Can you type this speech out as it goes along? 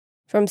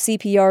From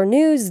CPR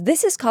News,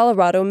 this is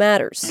Colorado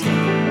Matters.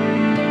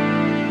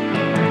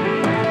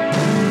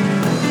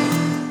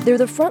 They're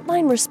the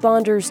frontline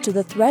responders to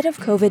the threat of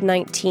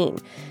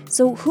COVID-19.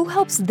 So who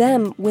helps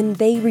them when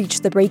they reach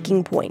the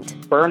breaking point?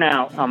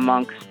 Burnout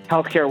amongst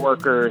healthcare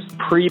workers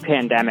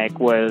pre-pandemic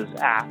was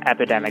at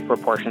epidemic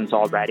proportions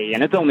already,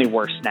 and it's only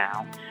worse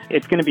now.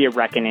 It's going to be a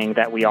reckoning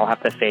that we all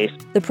have to face.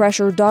 The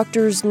pressure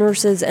doctors,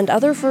 nurses, and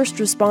other first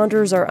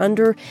responders are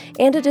under,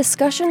 and a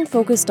discussion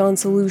focused on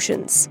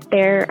solutions.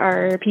 There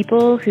are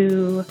people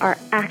who are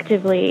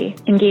actively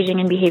engaging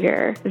in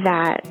behavior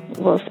that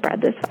will spread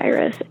this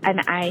virus,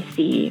 and I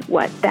see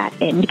what that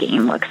end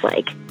game looks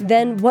like.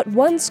 Then, what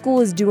one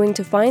school is doing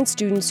to find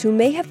students who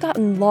may have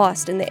gotten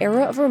lost in the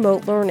era of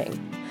remote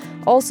learning.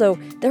 Also,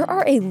 there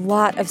are a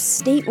lot of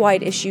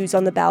statewide issues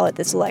on the ballot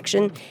this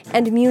election,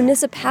 and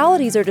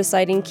municipalities are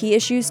deciding key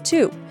issues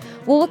too.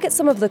 We'll look at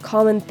some of the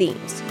common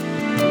themes.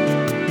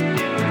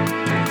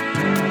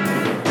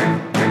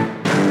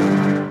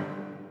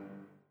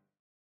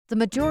 The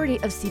majority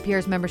of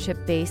CPR's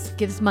membership base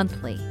gives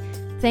monthly.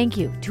 Thank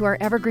you to our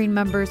Evergreen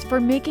members for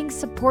making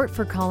support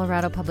for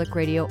Colorado Public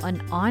Radio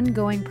an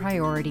ongoing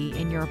priority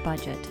in your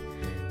budget.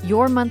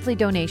 Your monthly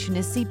donation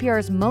is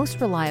CPR's most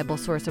reliable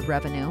source of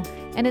revenue,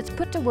 and it's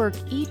put to work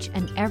each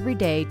and every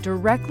day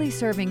directly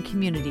serving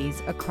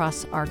communities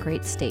across our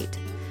great state.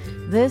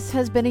 This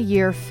has been a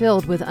year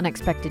filled with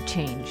unexpected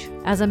change.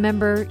 As a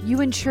member, you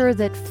ensure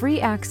that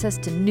free access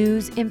to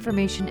news,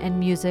 information, and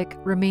music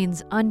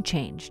remains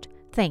unchanged.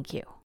 Thank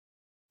you.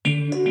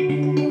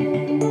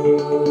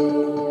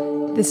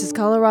 This is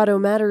Colorado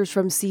Matters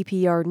from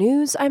CPR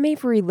News. I'm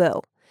Avery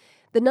Lill.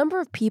 The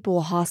number of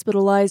people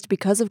hospitalized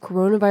because of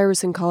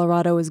coronavirus in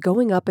Colorado is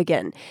going up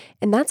again,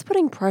 and that's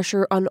putting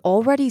pressure on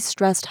already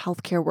stressed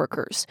healthcare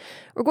workers.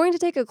 We're going to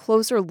take a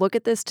closer look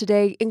at this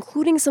today,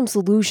 including some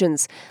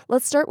solutions.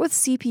 Let's start with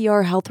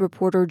CPR health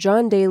reporter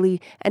John Daly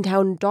and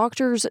how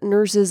doctors,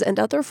 nurses, and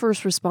other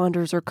first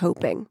responders are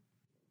coping.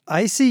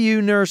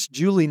 ICU nurse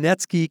Julie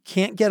Netsky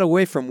can't get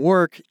away from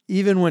work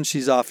even when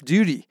she's off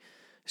duty.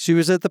 She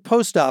was at the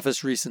post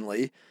office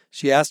recently.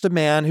 She asked a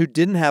man who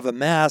didn't have a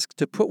mask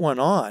to put one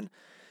on.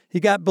 He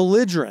got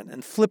belligerent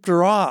and flipped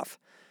her off.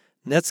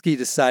 Netsky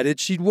decided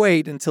she'd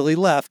wait until he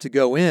left to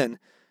go in.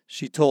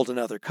 She told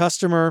another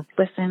customer,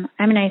 "Listen,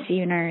 I'm an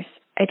ICU nurse.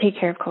 I take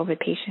care of COVID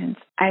patients.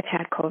 I've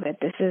had COVID.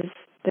 This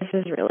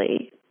is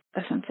really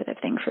a sensitive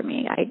thing for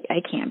me.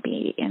 I can't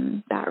be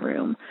in that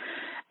room."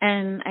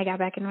 And I got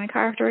back into my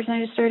car afterwards and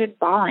I just started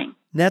bawling.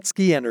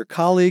 Netsky and her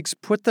colleagues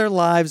put their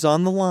lives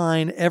on the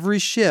line every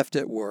shift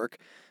at work,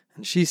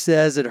 and she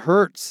says it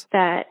hurts.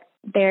 That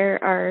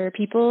there are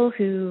people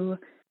who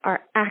are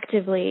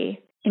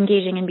actively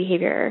engaging in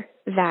behavior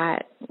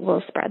that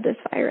will spread this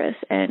virus,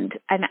 and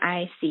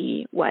I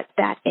see what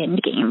that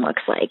end game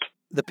looks like.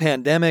 The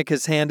pandemic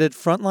has handed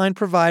frontline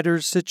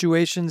providers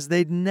situations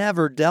they'd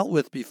never dealt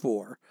with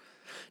before.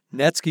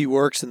 Netsky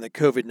works in the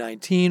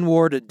COVID-19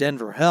 ward at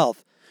Denver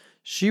Health.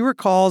 She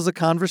recalls a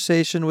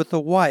conversation with the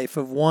wife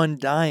of one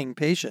dying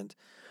patient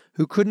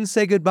who couldn't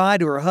say goodbye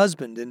to her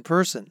husband in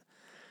person.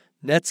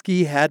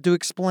 Netsky had to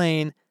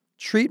explain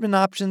treatment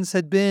options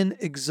had been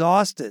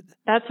exhausted.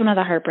 That's one of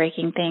the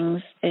heartbreaking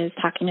things, is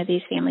talking to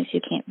these families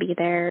who can't be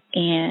there,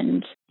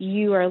 and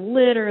you are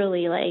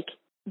literally like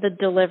the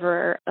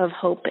deliverer of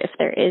hope, if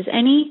there is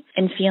any,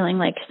 and feeling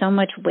like so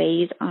much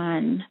weighs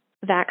on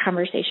that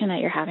conversation that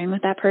you're having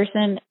with that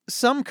person.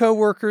 Some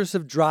coworkers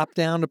have dropped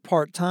down to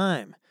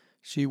part-time.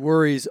 She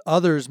worries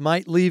others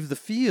might leave the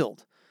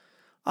field.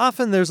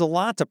 Often there's a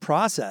lot to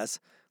process,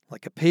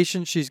 like a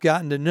patient she's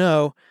gotten to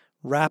know,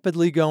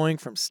 rapidly going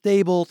from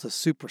stable to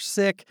super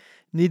sick,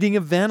 needing a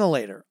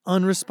ventilator,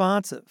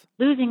 unresponsive.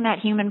 Losing that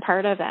human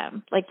part of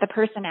them, like the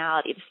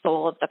personality, the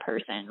soul of the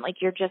person, like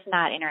you're just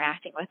not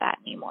interacting with that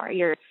anymore.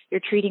 You're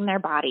treating their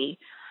body.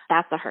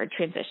 That's a hard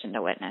transition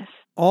to witness.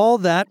 All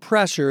that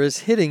pressure is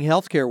hitting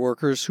healthcare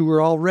workers who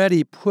are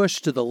already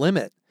pushed to the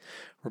limit.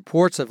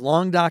 Reports have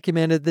long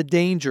documented the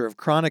danger of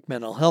chronic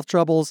mental health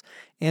troubles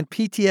and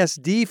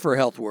PTSD for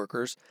health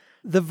workers.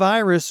 The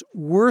virus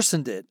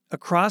worsened it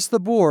across the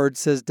board,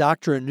 says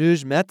Dr.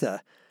 Anuj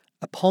Mehta,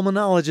 a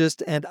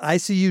pulmonologist and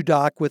ICU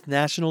doc with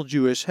National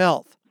Jewish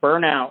Health.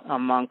 Burnout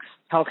amongst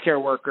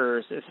healthcare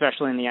workers,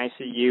 especially in the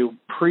ICU,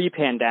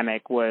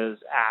 pre-pandemic was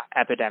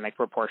at epidemic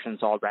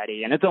proportions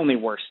already, and it's only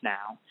worse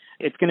now.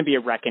 It's going to be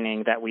a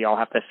reckoning that we all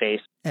have to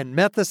face. And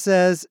Mehta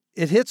says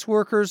it hits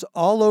workers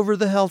all over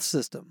the health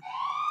system.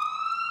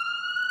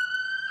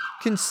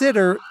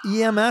 Consider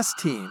EMS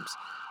teams,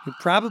 who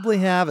probably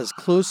have as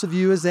close a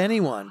view as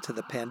anyone to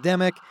the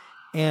pandemic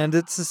and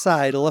its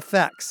societal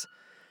effects.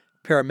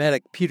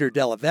 Paramedic Peter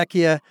Della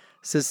Vecchia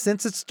says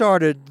since it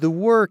started, the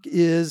work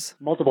is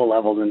multiple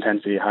levels of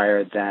intensity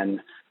higher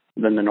than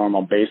the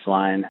normal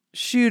baseline.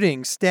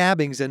 Shootings,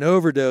 stabbings, and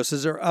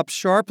overdoses are up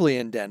sharply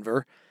in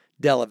Denver.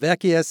 Della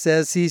Vecchia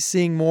says he's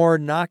seeing more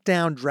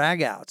knockdown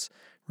dragouts,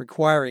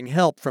 requiring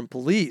help from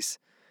police.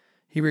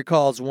 He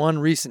recalls one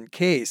recent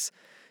case.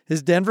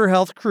 His Denver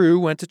Health crew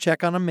went to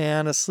check on a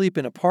man asleep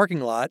in a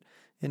parking lot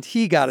and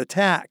he got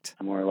attacked.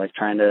 And we're like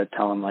trying to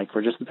tell him, like,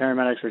 we're just the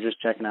paramedics, we're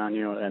just checking on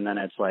you. And then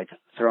it's like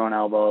throwing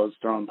elbows,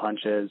 throwing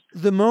punches.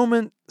 The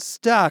moment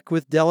stuck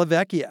with Della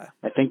Vecchia.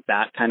 I think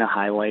that kind of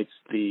highlights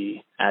the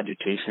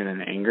agitation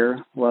and anger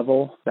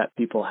level that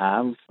people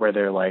have, where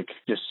they're like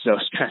just so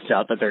stressed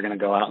out that they're going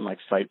to go out and like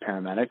fight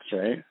paramedics,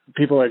 right?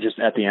 People are just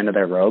at the end of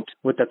their rope.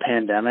 With the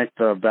pandemic,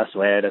 the best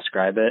way I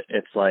describe it,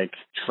 it's like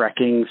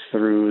trekking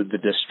through the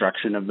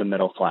destruction of the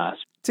middle class.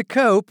 To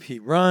cope, he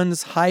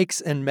runs,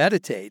 hikes, and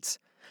meditates.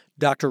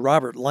 Dr.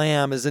 Robert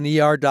Lamb is an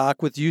ER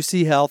doc with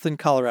UC Health in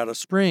Colorado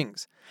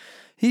Springs.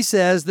 He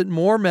says that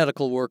more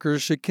medical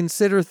workers should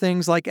consider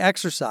things like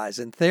exercise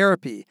and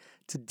therapy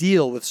to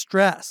deal with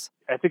stress.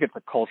 I think it's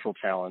a cultural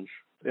challenge.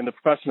 In the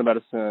profession of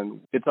medicine,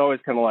 it's always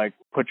kind of like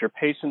put your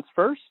patients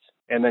first,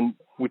 and then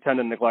we tend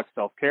to neglect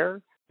self-care.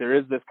 There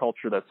is this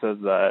culture that says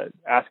that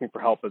asking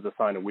for help is a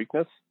sign of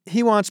weakness.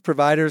 He wants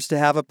providers to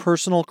have a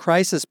personal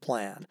crisis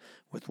plan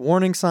with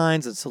warning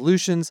signs and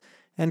solutions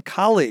and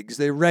colleagues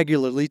they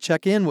regularly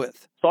check in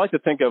with. So I like to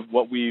think of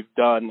what we've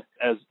done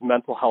as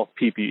mental health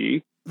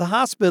PPE. The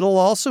hospital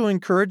also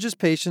encourages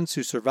patients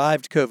who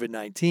survived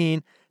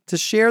COVID-19 to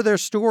share their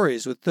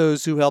stories with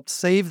those who helped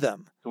save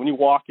them. So when you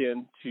walk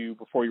into,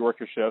 before you work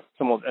your shift,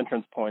 some of those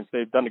entrance points,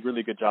 they've done a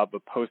really good job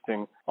of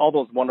posting all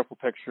those wonderful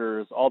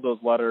pictures, all those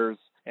letters,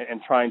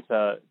 and trying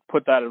to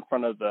put that in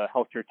front of the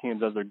healthcare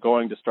teams as they're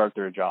going to start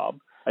their job.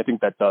 I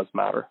think that does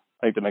matter.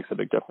 I think that makes a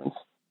big difference.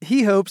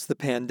 He hopes the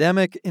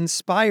pandemic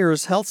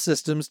inspires health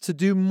systems to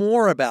do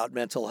more about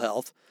mental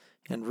health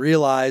and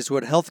realize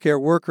what healthcare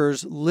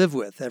workers live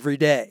with every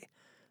day.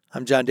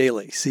 I'm John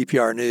Daly,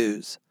 CPR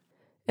News.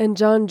 And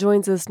John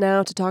joins us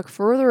now to talk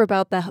further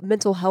about the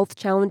mental health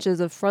challenges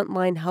of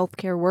frontline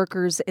healthcare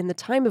workers in the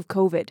time of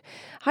COVID.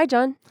 Hi,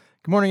 John.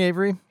 Good morning,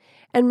 Avery.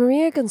 And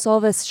Maria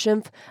Gonsalves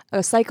Schimpf, a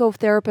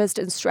psychotherapist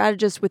and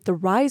strategist with the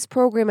RISE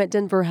program at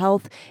Denver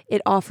Health.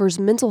 It offers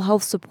mental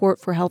health support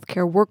for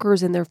healthcare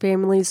workers and their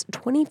families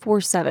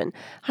 24/7.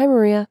 Hi,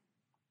 Maria.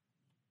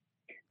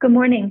 Good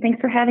morning. Thanks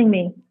for having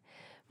me.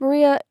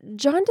 Maria,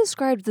 John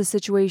described the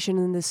situation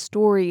in this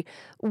story.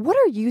 What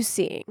are you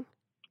seeing?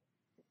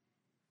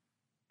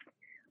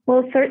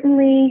 Well,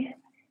 certainly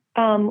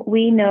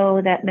we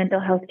know that mental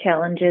health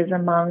challenges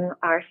among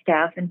our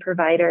staff and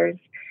providers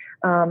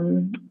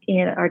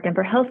in our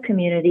Denver Health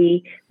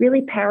community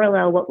really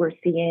parallel what we're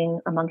seeing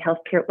among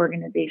healthcare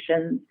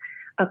organizations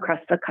across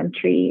the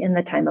country in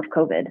the time of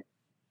COVID.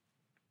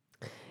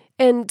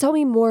 And tell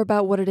me more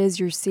about what it is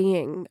you're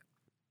seeing.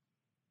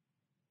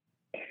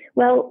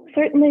 Well,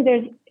 certainly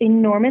there's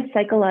enormous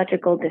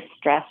psychological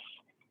distress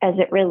as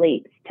it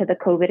relates to the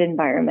COVID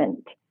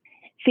environment.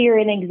 Fear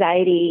and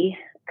anxiety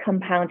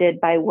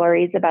compounded by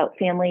worries about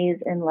families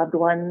and loved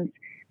ones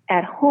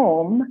at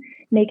home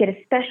make it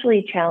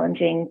especially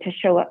challenging to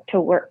show up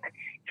to work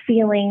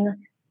feeling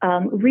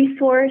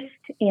resourced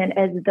and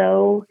as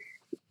though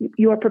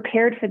you are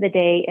prepared for the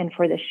day and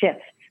for the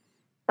shift.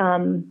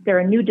 There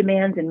are new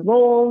demands and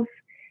roles.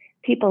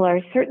 People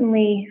are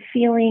certainly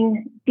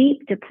feeling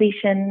deep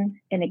depletion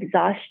and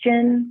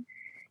exhaustion,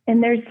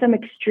 and there's some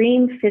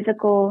extreme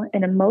physical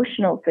and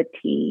emotional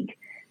fatigue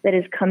that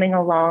is coming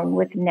along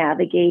with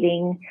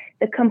navigating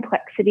the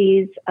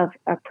complexities of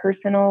a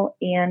personal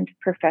and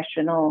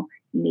professional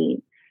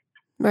needs.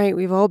 Right.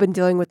 We've all been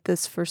dealing with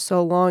this for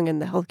so long,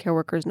 and the healthcare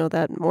workers know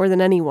that more than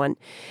anyone.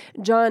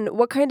 John,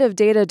 what kind of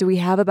data do we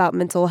have about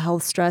mental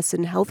health stress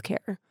in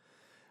healthcare?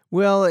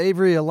 Well,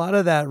 Avery, a lot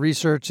of that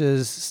research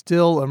is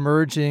still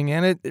emerging,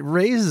 and it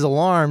raises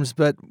alarms,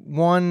 but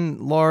one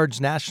large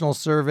national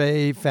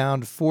survey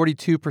found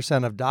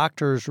 42% of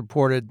doctors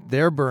reported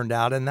they're burned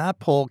out, and that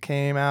poll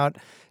came out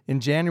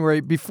in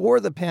January before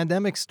the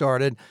pandemic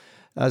started.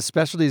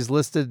 Specialties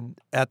listed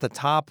at the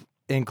top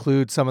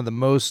include some of the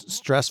most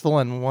stressful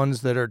and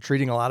ones that are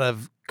treating a lot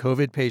of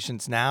COVID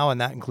patients now, and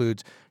that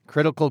includes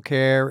critical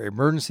care,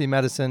 emergency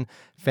medicine,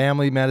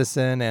 family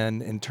medicine,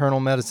 and internal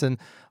medicine.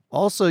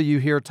 Also, you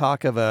hear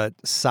talk of a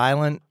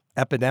silent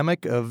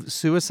epidemic of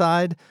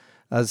suicide.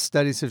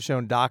 Studies have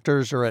shown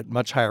doctors are at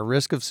much higher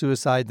risk of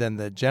suicide than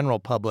the general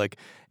public,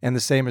 and the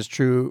same is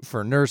true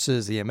for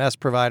nurses, EMS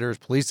providers,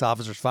 police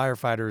officers,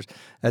 firefighters,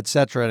 et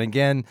cetera. And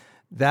again,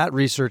 that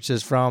research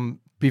is from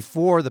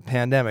before the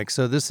pandemic,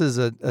 so this is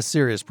a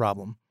serious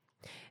problem.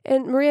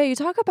 And Maria, you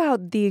talk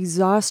about the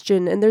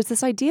exhaustion, and there's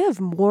this idea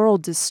of moral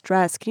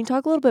distress. Can you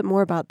talk a little bit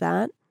more about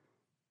that?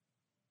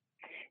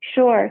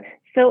 Sure.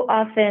 So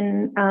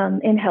often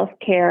in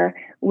healthcare,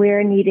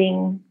 we're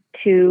needing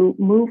to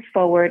move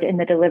forward in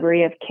the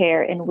delivery of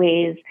care in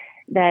ways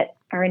that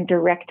are in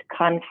direct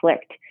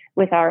conflict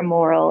with our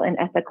moral and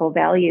ethical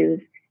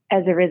values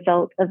as a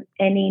result of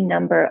any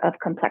number of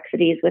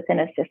complexities within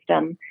a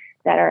system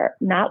that are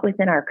not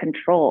within our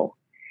control.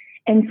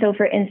 And so,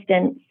 for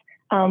instance,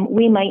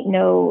 we might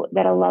know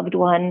that a loved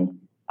one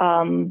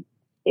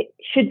it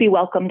should be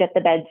welcomed at the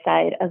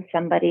bedside of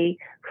somebody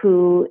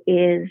who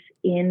is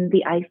in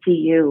the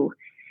ICU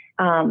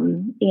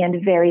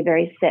and very,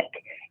 very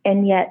sick.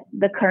 And yet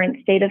the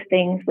current state of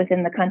things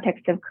within the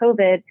context of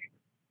COVID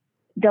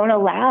don't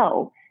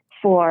allow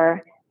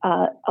for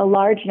a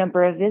large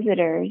number of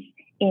visitors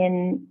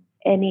in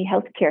any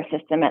healthcare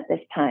system at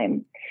this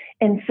time.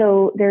 And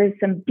so there's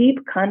some deep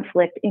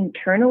conflict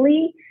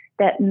internally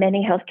that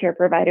many healthcare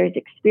providers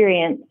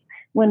experience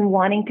when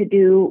wanting to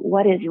do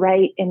what is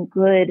right and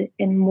good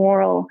and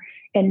moral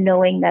and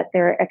knowing that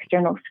there are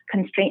external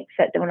constraints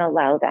that don't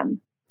allow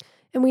them.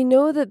 And we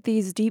know that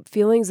these deep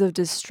feelings of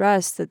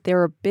distress, that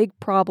they're a big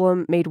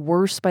problem made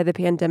worse by the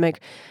pandemic.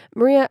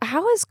 Maria,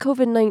 how has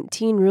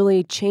COVID-19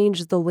 really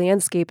changed the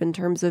landscape in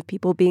terms of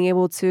people being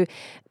able to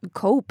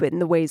cope in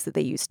the ways that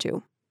they used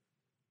to?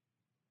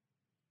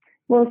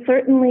 Well,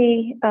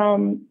 certainly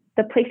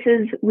the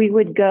places we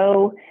would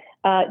go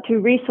to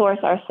resource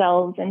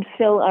ourselves and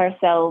fill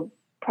ourselves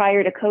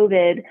prior to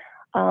COVID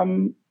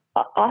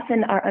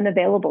often are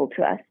unavailable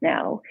to us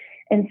now.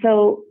 And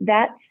so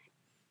that's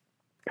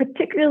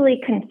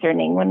particularly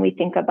concerning when we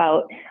think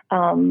about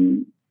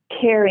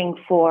caring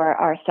for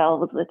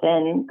ourselves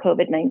within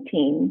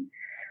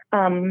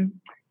COVID-19.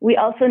 We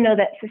also know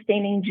that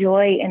sustaining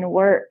joy in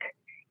work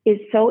is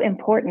so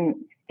important,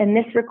 and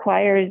this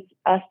requires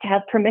us to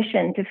have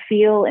permission to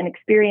feel and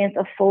experience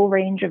a full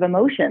range of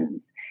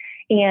emotions.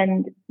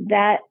 And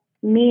that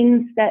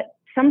means that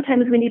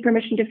sometimes we need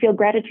permission to feel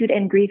gratitude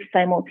and grief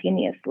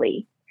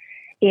simultaneously.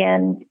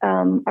 And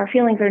our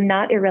feelings are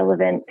not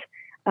irrelevant,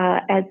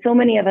 as so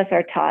many of us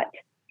are taught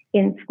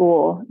in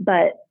school,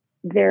 but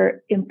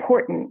they're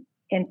important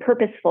and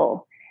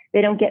purposeful.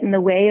 They don't get in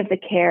the way of the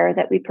care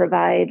that we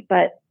provide,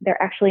 but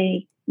they're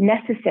actually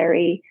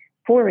necessary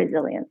for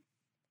resilience.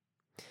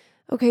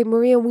 Okay,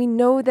 Maria, we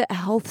know that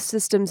health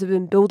systems have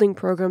been building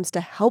programs to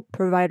help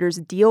providers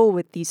deal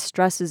with these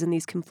stresses and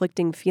these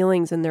conflicting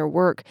feelings in their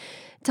work.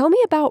 Tell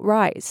me about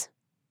RISE.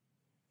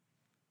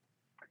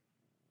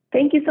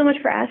 Thank you so much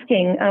for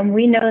asking.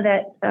 We know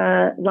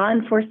that law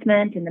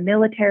enforcement and the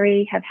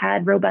military have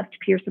had robust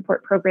peer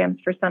support programs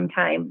for some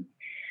time.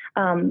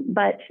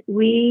 But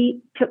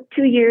we took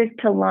 2 years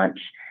to launch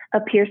a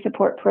peer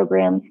support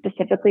program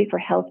specifically for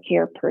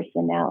healthcare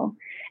personnel,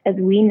 as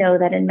we know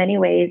that in many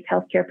ways,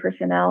 healthcare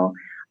personnel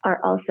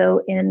are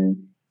also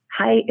in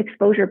high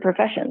exposure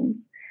professions.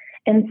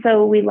 And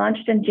so we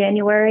launched in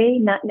January,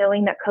 not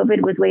knowing that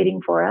COVID was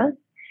waiting for us.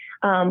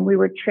 We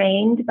were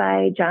trained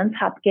by Johns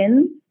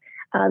Hopkins.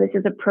 This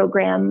is a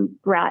program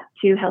brought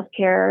to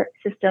healthcare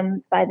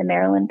systems by the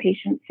Maryland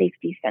Patient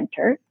Safety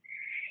Center,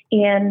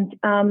 and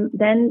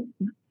then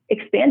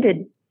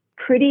expanded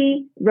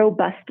pretty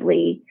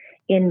robustly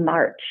in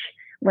March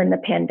when the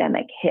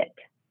pandemic hit.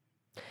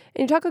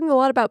 And you're talking a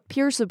lot about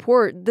peer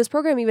support. This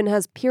program even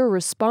has peer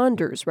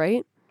responders,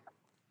 right?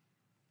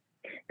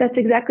 That's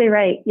exactly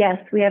right.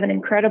 Yes, we have an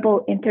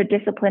incredible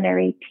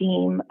interdisciplinary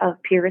team of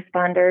peer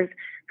responders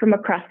from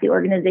across the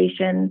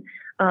organization,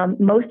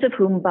 most of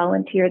whom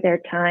volunteer their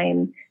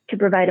time to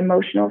provide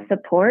emotional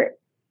support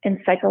and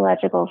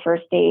psychological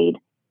first aid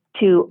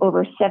to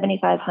over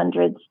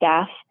 7,500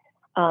 staff,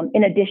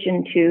 in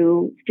addition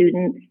to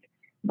students,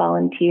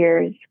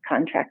 volunteers,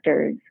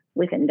 contractors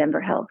within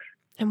Denver Health.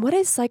 And what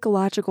is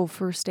psychological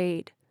first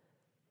aid?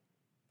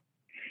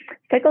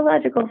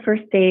 Psychological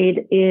first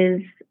aid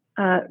is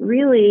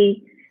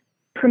really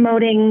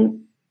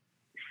promoting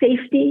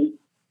safety,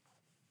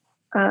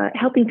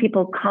 helping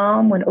people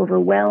calm when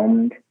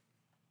overwhelmed,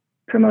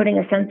 promoting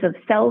a sense of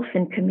self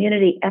and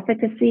community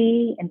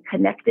efficacy and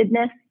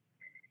connectedness,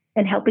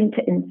 and helping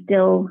to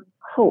instill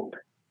hope.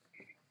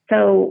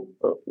 So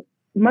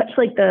much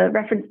like the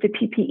reference to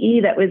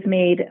PPE that was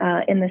made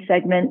in the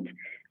segment,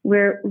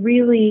 we're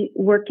really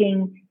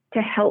working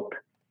to help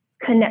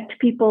connect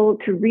people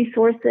to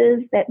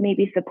resources that may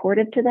be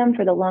supportive to them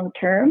for the long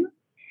term,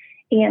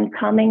 and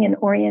calming and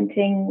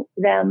orienting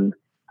them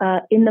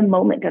in the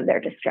moment of their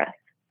distress.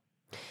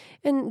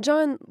 And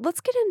John, let's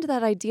get into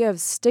that idea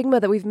of stigma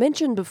that we've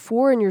mentioned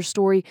before in your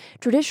story.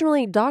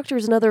 Traditionally,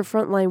 doctors and other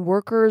frontline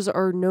workers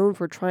are known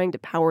for trying to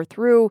power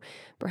through,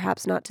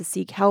 perhaps not to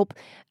seek help.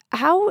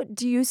 How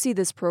do you see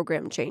this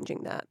program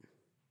changing that?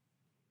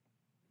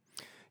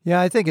 Yeah,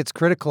 I think it's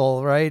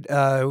critical, right?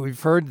 We've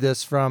heard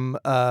this from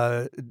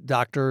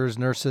doctors,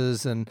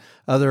 nurses, and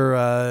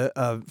other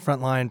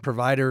frontline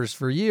providers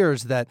for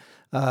years that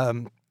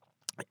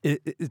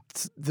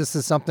this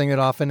is something that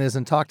often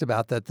isn't talked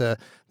about, that the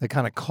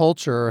kind of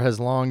culture has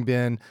long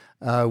been,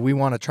 we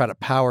want to try to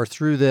power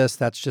through this.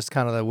 That's just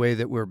kind of the way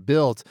that we're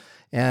built.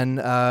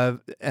 And a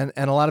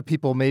lot of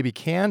people maybe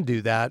can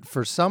do that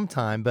for some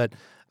time, but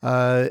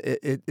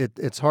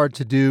it's hard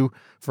to do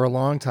for a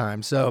long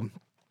time. So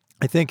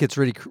I think it's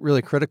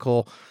really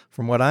critical,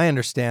 from what I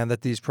understand,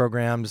 that these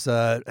programs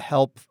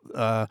help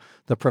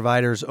the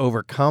providers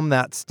overcome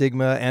that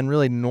stigma and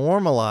really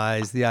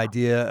normalize the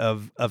idea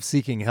of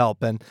seeking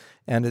help. And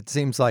it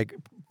seems like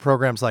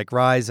programs like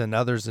RISE and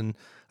others and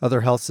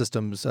other health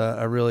systems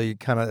are really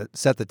kind of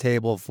set the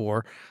table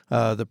for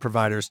the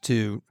providers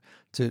to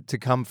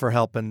come for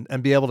help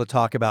and be able to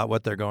talk about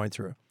what they're going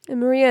through.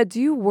 And Maria,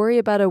 do you worry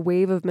about a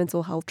wave of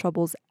mental health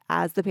troubles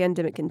as the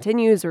pandemic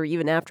continues or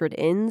even after it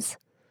ends?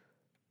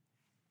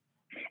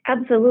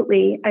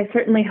 Absolutely. I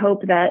certainly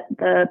hope that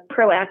the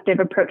proactive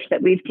approach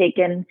that we've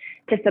taken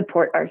to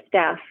support our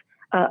staff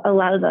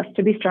allows us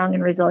to be strong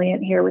and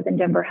resilient here within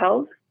Denver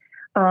Health.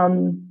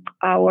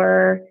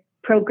 Our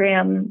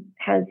program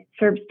has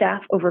served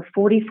staff over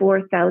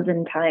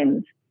 44,000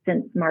 times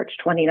since March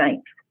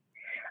 29th.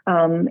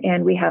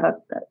 And we have a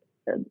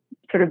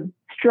sort of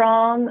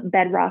strong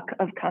bedrock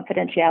of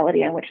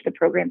confidentiality on which the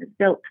program is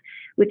built,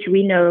 which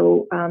we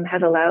know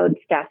has allowed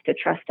staff to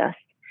trust us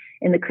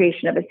in the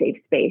creation of a safe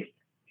space.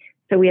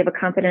 So we have a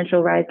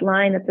confidential RISE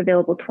line that's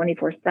available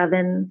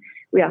 24/7.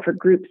 We offer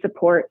group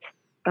support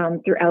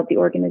throughout the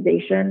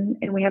organization,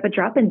 and we have a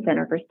drop-in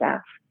center for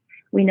staff.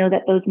 We know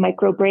that those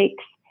micro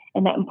breaks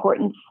and that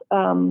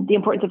the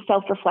importance of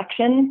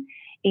self-reflection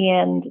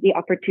and the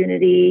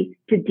opportunity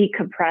to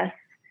decompress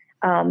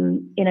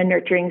in a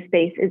nurturing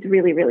space is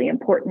really, really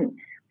important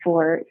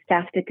for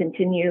staff to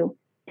continue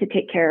to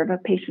take care of our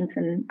patients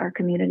in our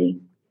community.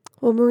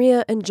 Well,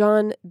 Maria and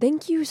John,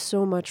 thank you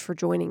so much for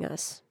joining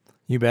us.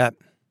 You bet.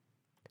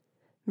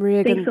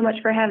 Thanks so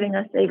much for having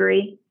us,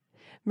 Avery.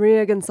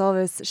 Maria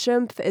Gonsalves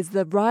Schimpf is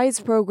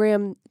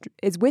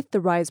with the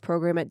RISE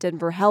program at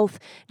Denver Health.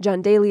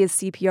 John Daly is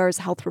CPR's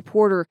health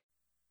reporter.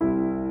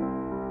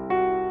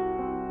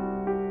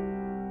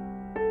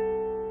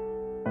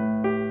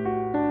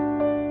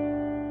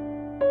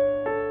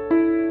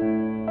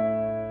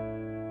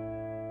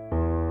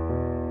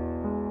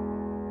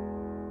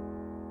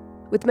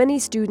 With many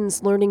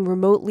students learning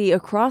remotely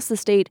across the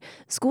state,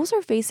 schools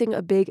are facing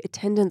a big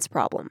attendance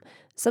problem.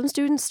 Some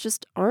students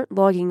just aren't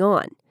logging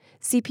on.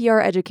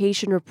 CPR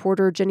education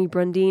reporter Jenny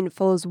Brundin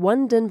follows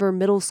one Denver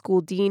middle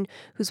school dean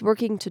who's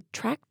working to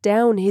track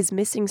down his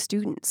missing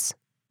students.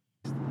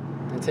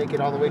 And take it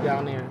all the way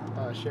down there,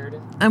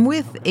 Sheridan. I'm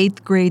with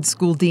 8th grade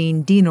school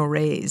dean Dino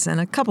Reyes and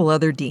a couple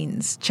other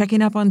deans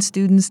checking up on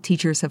students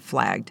teachers have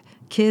flagged,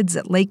 kids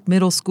at Lake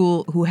Middle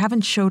School who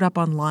haven't showed up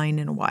online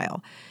in a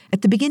while.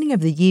 At the beginning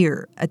of the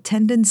year,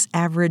 attendance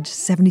averaged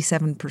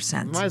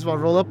 77%. Might as well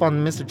roll up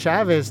on Mr.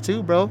 Chavez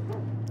too, bro,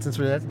 since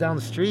that's down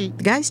the street.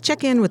 The guys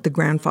check in with the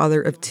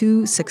grandfather of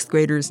 2 6th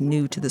graders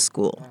new to the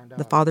school.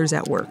 The father's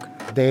at work.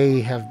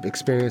 They have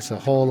experienced a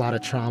whole lot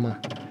of trauma.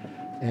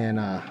 And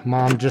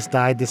mom just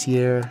died this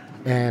year,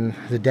 and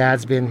the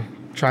dad's been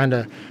trying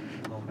to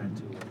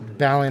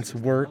balance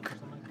work.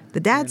 The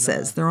dad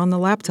says they're on the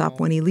laptop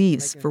when he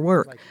leaves for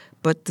work,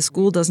 but the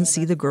school doesn't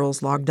see the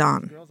girls logged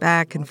on.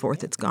 Back and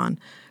forth it's gone.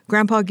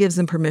 Grandpa gives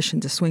them permission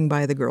to swing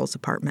by the girls'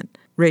 apartment.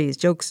 Reyes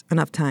jokes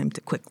enough time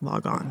to quick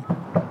log on.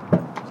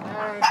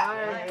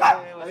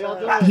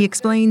 He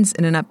explains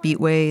in an upbeat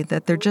way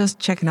that they're just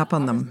checking up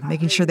on them,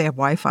 making sure they have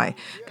Wi-Fi,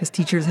 because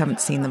teachers haven't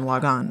seen them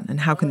log on,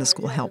 and how can the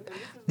school help?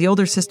 The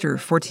older sister,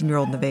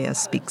 14-year-old Nevaeh,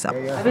 speaks up.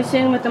 I've been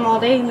sitting with them all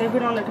day, and they've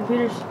been on their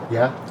computers.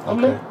 Yeah?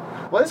 Okay.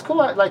 Well, it's cool.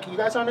 Like, you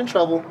guys aren't in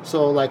trouble,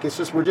 so, like, it's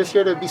just, we're just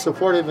here to be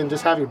supportive and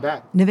just have your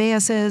back.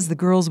 Nevaeh says the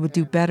girls would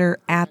do better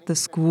at the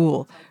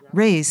school.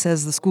 Reyes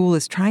says the school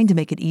is trying to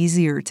make it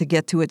easier to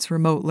get to its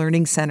remote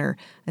learning center.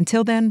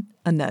 Until then,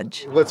 a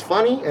nudge. What's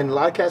funny, and a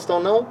lot of cats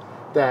don't know,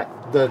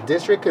 that the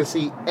district can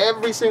see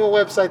every single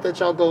website that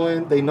y'all go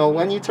in. They know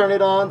when you turn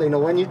it on, they know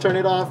when you turn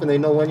it off, and they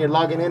know when you're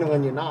logging in and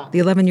when you're not. The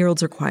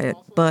 11-year-olds are quiet,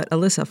 but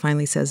Alyssa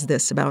finally says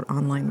this about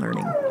online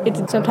learning.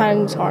 It's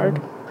sometimes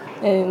hard,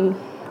 and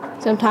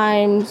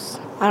sometimes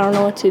I don't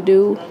know what to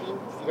do.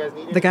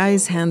 The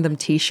guys hand them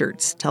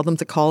T-shirts, tell them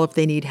to call if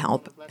they need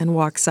help, and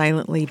walk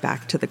silently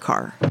back to the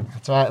car.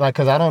 So,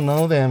 because I don't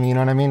know them, you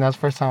know what I mean? That's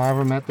the first time I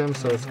ever met them,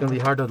 so it's going to be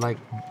hard to,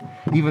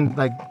 even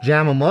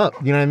jam them up,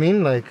 you know what I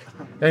mean?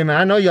 Hey, man,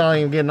 I know y'all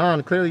ain't getting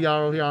on. Clearly,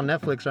 y'all are here on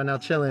Netflix right now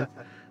chilling.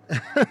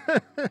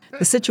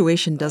 The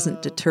situation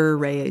doesn't deter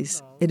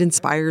Reyes. It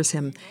inspires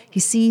him.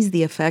 He sees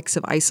the effects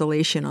of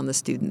isolation on the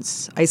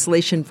students,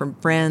 isolation from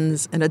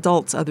friends and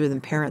adults other than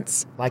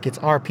parents. It's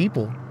our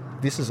people.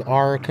 This is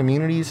our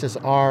community. This is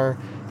our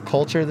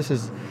culture. This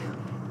is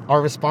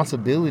our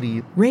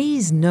responsibility.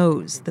 Reyes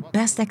knows the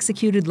best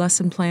executed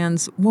lesson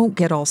plans won't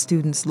get all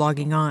students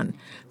logging on.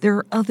 There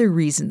are other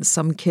reasons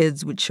some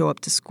kids would show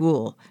up to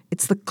school.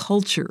 It's the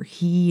culture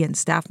he and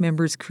staff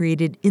members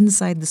created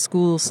inside the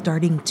school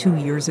starting 2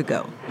 years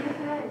ago.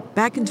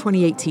 Back in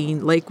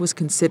 2018, Lake was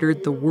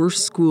considered the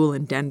worst school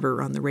in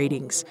Denver on the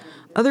ratings.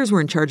 Others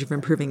were in charge of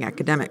improving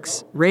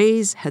academics.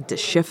 Reyes had to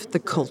shift the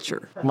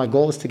culture. My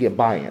goal is to get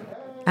buy-in.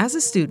 As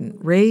a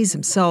student, Reyes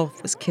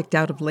himself was kicked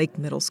out of Lake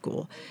Middle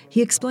School.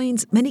 He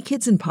explains many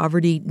kids in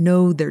poverty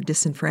know they're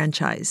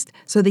disenfranchised,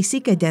 so they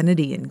seek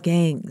identity in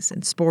gangs,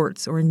 in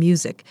sports, or in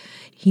music.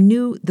 He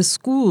knew the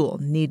school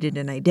needed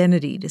an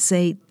identity to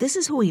say, this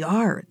is who we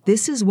are,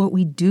 this is what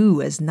we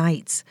do as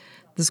knights.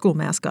 The school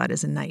mascot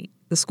is a knight.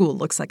 The school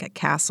looks like a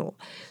castle.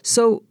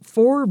 So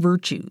 4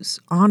 virtues,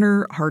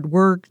 honor, hard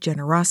work,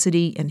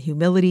 generosity, and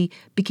humility,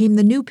 became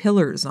the new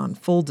pillars on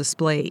full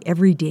display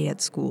every day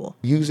at school.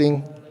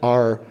 Using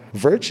our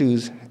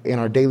virtues in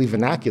our daily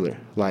vernacular,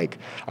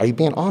 are you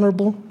being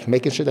honorable?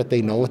 Making sure that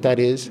they know what that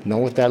is, know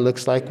what that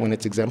looks like when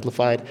it's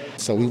exemplified.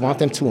 So we want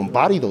them to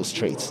embody those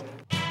traits.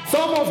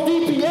 Somos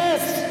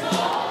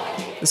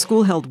DPS! The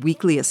school held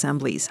weekly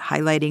assemblies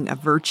highlighting a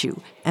virtue,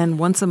 and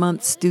once a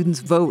month, students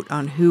vote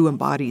on who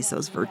embodies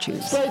those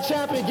virtues. State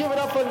champion, give it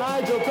up for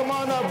Nigel. Come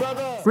on up,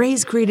 brother.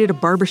 Rays created a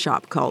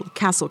barbershop called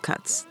Castle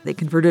Cuts. They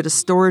converted a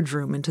storage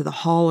room into the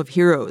Hall of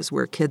Heroes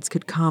where kids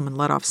could come and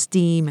let off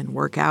steam and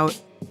work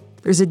out.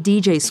 There's a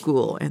DJ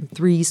school and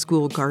 3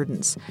 school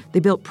gardens. They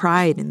built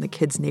pride in the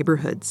kids'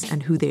 neighborhoods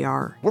and who they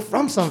are. We're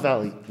from Sun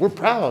Valley. We're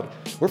proud.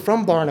 We're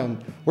from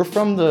Barnum. We're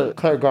from the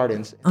Clare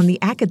Gardens. On the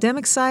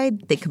academic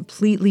side, they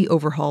completely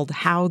overhauled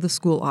how the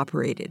school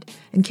operated,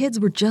 and kids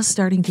were just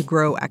starting to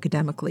grow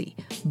academically.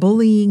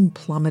 Bullying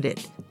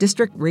plummeted.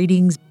 District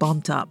ratings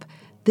bumped up.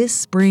 This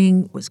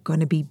spring was going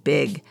to be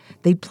big.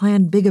 They'd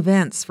planned big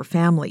events for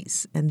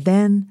families, and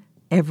then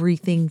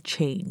everything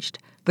changed.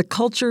 The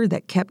culture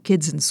that kept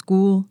kids in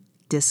school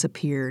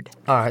disappeared.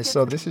 All right,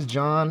 so this is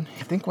John.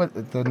 I think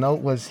what the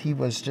note was, he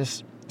was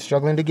just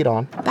struggling to get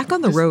on. Back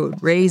on the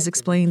road, Rays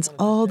explains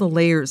all the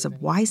layers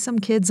of why some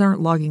kids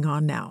aren't logging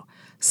on now.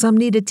 Some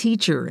need a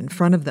teacher in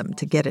front of them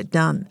to get it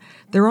done.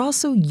 They're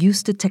also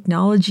used to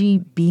technology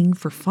being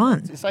for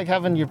fun. It's like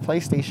having your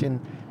PlayStation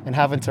and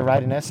having to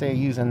write an essay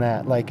using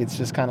that. Like, it's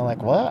just kind of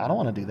like, what? I don't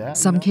want to do that.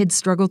 Some kids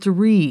struggle to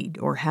read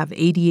or have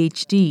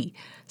ADHD.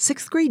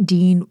 6th grade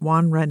Dean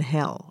Juan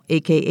Rangel,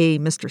 a.k.a.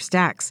 Mr.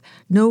 Stacks,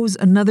 knows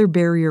another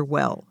barrier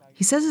well.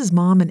 He says his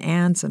mom and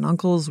aunts and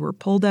uncles were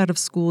pulled out of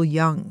school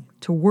young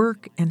to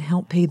work and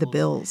help pay the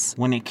bills.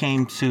 When it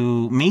came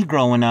to me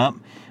growing up,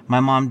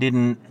 my mom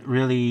didn't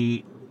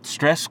really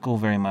stress school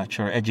very much,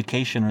 or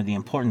education, or the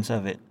importance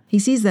of it. He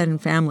sees that in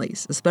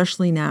families,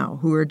 especially now,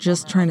 who are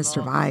just trying to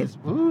survive.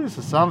 Ooh, it's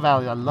the Sun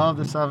Valley. I love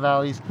the Sun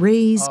Valleys.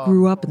 Rays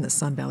grew up in the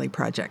Sun Valley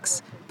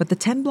projects, but the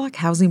 10-block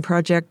housing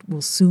project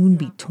will soon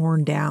be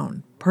torn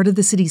down, part of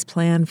the city's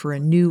plan for a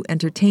new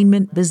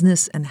entertainment,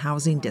 business, and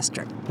housing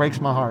district.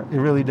 Breaks my heart. It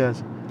really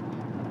does.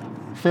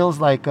 Feels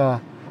like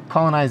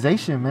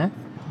colonization, man.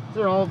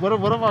 They're all, what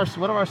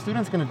are our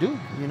students going to do,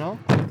 you know?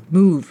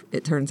 Move,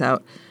 it turns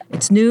out.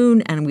 It's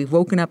noon, and we've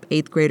woken up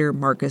 8th grader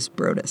Marcus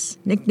Brodus,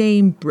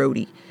 nicknamed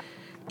Brody.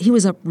 He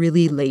was up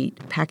really late,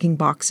 packing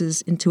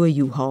boxes into a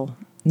U-Haul.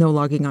 No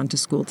logging on to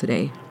school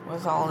today.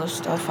 With all the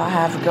stuff I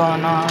have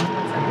going on.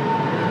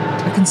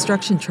 A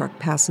construction truck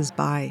passes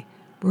by.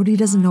 Brody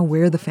doesn't know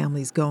where the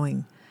family's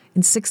going.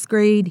 In 6th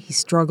grade, he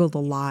struggled a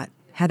lot,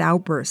 had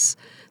outbursts.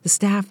 The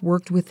staff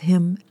worked with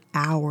him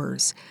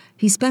hours.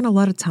 He spent a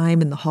lot of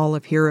time in the Hall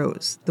of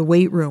Heroes, the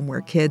weight room where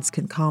kids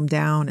can calm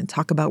down and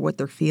talk about what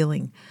they're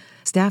feeling.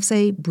 Staff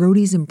say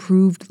Brody's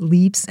improved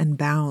leaps and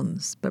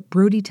bounds, but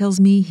Brody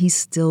tells me he's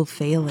still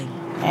failing.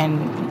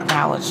 And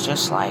now it's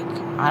just like,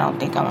 I don't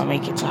think I'm going to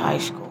make it to high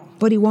school.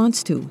 But he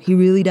wants to. He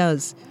really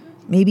does.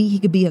 Maybe he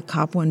could be a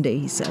cop one day,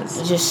 he says.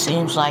 It just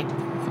seems like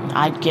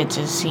I'd get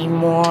to see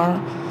more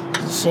of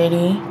the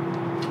city,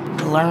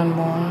 learn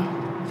more.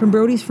 From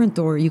Brody's front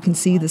door, you can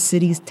see the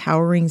city's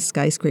towering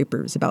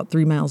skyscrapers about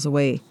 3 miles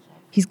away.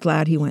 He's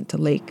glad he went to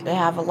Lake. They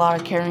have a lot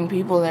of caring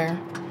people there,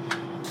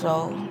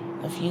 so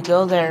if you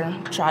go there,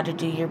 try to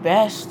do your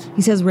best.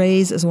 He says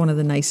Rays is one of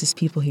the nicest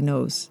people he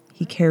knows.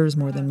 He cares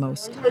more than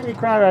most. You make me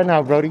cry right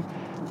now, Brody.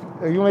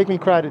 You make me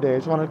cry today. I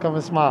just want to come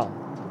and smile.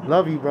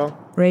 Love you, bro.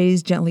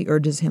 Rays gently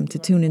urges him to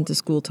tune into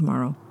school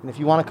tomorrow. And if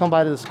you want to come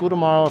by to the school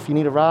tomorrow, if you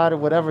need a ride or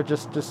whatever,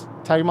 just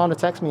tell your mom to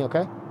text me, okay?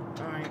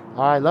 All right.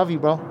 All right, love you,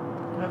 bro.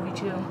 Love you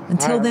too.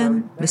 Until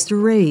then,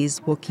 Mr.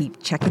 Rays will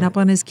keep checking up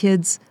on his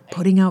kids,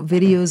 putting out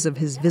videos of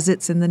his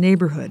visits in the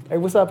neighborhood. Hey,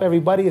 what's up,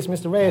 everybody? It's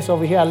Mr. Reyes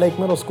over here at Lake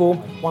Middle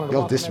School.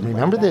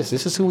 Remember this.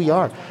 This is who we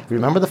are.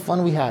 Remember the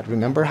fun we had.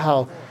 Remember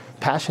how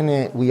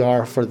passionate we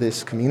are for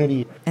this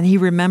community. And he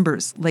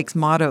remembers Lake's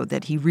motto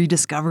that he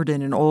rediscovered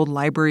in an old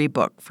library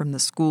book from the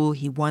school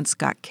he once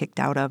got kicked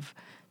out of.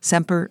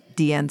 Semper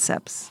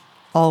Dienceps.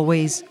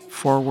 Always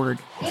forward.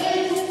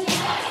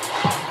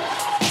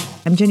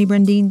 I'm Jenny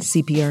Brendine,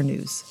 CPR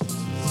News.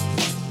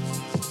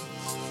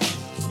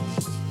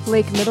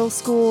 Lake Middle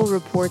School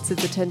reports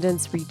its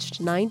attendance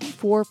reached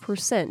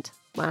 94%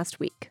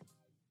 last week.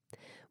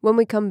 When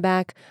we come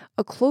back,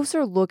 a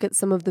closer look at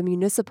some of the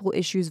municipal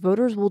issues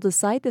voters will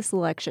decide this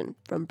election,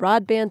 from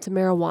broadband to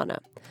marijuana.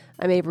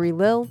 I'm Avery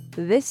Lill.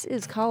 This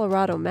is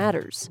Colorado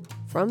Matters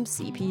from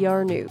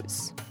CPR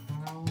News.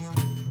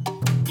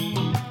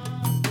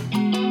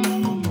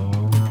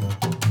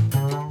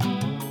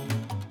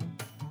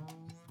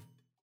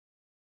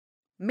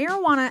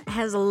 Marijuana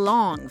has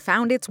long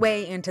found its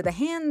way into the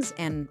hands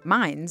and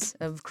minds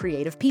of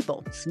creative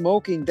people.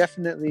 Smoking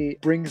definitely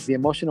brings the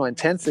emotional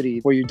intensity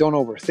where you don't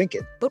overthink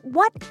it. But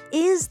what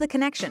is the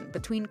connection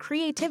between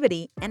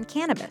creativity and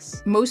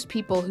cannabis? Most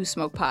people who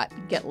smoke pot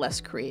get less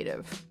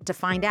creative. To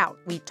find out,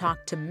 we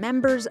talked to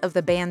members of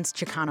the bands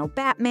Chicano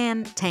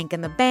Batman, Tank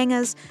and the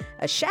Bangas,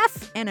 a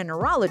chef, and a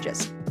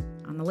neurologist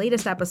on the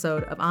latest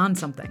episode of On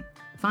Something.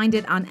 Find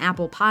it on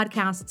Apple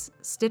Podcasts,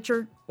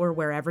 Stitcher, or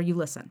wherever you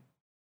listen.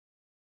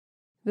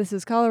 This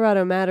is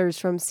Colorado Matters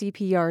from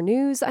CPR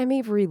News. I'm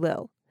Avery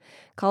Lill.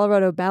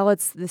 Colorado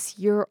ballots this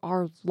year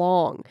are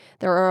long.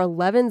 There are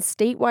 11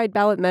 statewide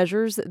ballot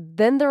measures,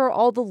 then there are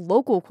all the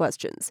local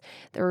questions.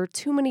 There are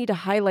too many to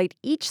highlight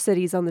each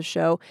city's on the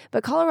show,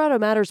 but Colorado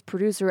Matters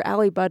producer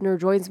Allie Budner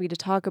joins me to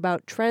talk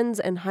about trends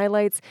and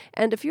highlights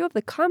and a few of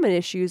the common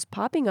issues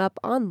popping up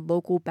on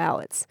local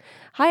ballots.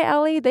 Hi,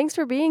 Allie. Thanks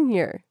for being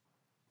here.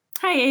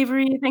 Hi,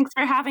 Avery. Thanks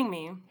for having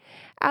me.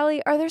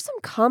 Allie, are there some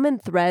common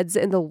threads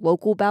in the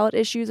local ballot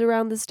issues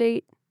around the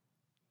state?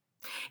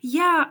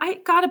 Yeah, I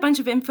got a bunch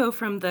of info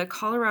from the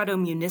Colorado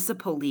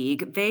Municipal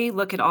League. They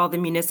look at all the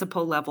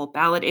municipal level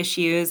ballot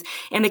issues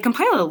and they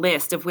compile a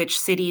list of which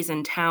cities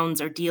and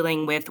towns are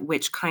dealing with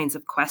which kinds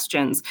of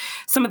questions.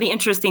 Some of the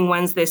interesting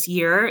ones this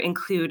year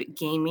include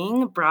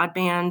gaming,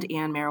 broadband,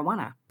 and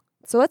marijuana.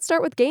 So let's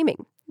start with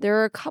gaming. There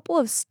are a couple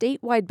of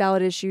statewide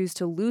ballot issues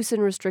to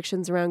loosen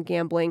restrictions around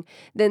gambling.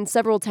 Then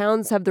several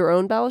towns have their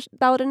own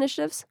ballot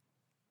initiatives.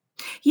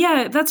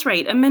 Yeah, that's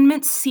right.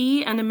 Amendment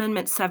C and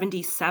Amendment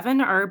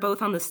 77 are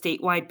both on the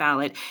statewide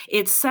ballot.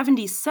 It's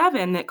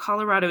 77 that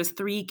Colorado's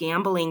 3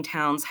 gambling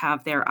towns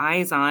have their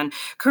eyes on.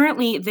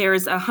 Currently,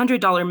 there's a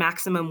 $100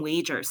 maximum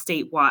wager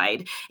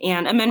statewide,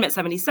 and Amendment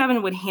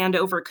 77 would hand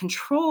over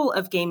control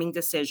of gaming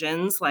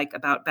decisions, like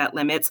about bet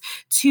limits,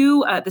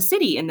 to the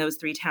city in those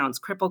 3 towns,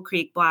 Cripple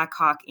Creek,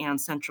 Blackhawk, and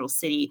Central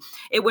City.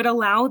 It would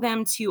allow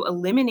them to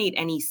eliminate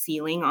any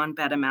ceiling on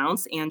bet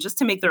amounts and just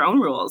to make their own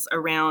rules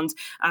around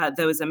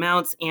those amounts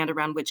and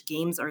around which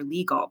games are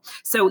legal.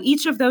 So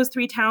each of those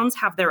 3 towns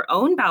have their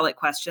own ballot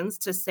questions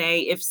to say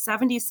if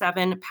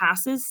 77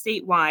 passes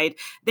statewide,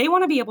 they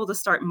want to be able to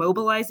start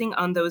mobilizing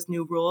on those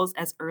new rules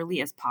as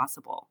early as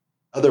possible.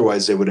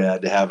 Otherwise, they would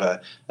have to have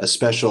a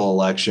special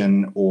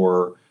election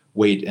or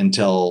wait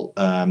until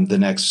the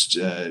next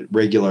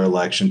regular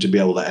election to be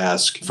able to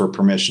ask for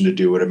permission to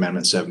do what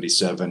Amendment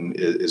 77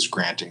 is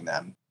granting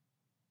them.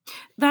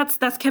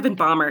 That's Kevin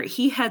Baumer.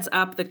 He heads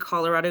up the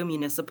Colorado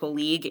Municipal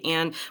League,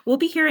 and we'll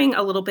be hearing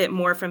a little bit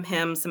more from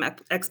him, some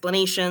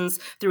explanations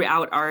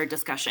throughout our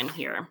discussion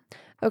here.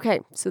 Okay,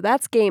 so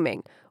that's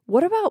gaming.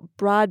 What about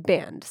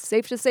broadband?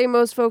 Safe to say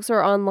most folks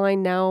are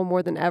online now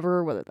more than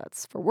ever, whether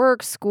that's for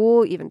work,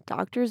 school, even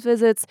doctor's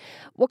visits.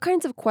 What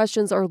kinds of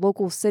questions are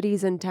local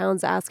cities and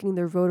towns asking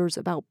their voters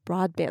about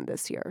broadband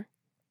this year?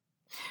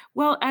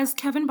 Well, as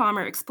Kevin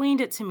Baumer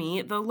explained it to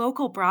me, the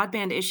local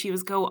broadband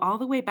issues go all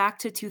the way back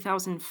to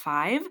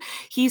 2005.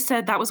 He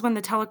said that was when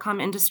the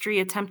telecom industry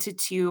attempted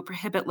to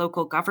prohibit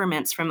local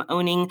governments from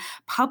owning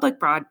public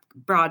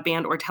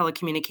broadband or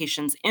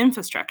telecommunications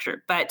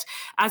infrastructure. But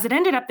as it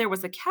ended up, there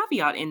was a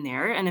caveat in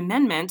there, an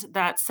amendment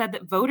that said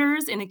that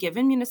voters in a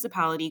given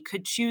municipality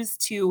could choose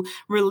to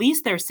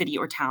release their city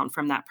or town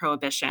from that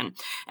prohibition.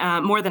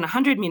 More than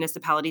 100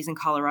 municipalities in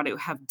Colorado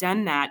have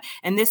done that.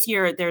 And this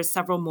year, there's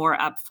several more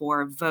up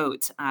for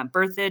vote,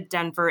 Berthoud,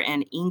 Denver,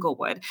 and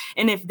Inglewood.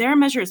 And if their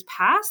measures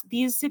pass,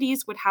 these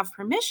cities would have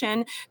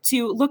permission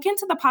to look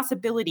into the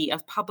possibility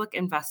of public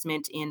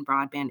investment in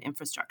broadband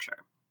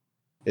infrastructure.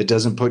 It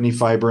doesn't put any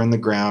fiber in the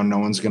ground. No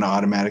one's going to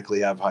automatically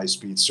have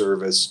high-speed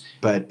service,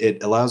 but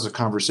it allows a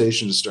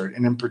conversation to start.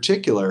 And in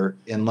particular,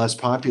 in less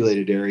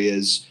populated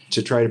areas,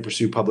 to try to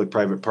pursue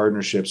public-private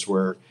partnerships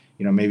where,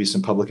 maybe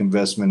some public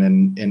investment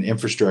in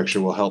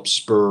infrastructure will help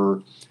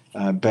spur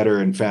better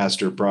and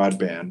faster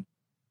broadband.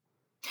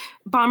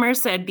 Baumer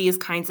said these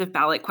kinds of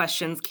ballot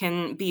questions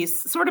can be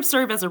sort of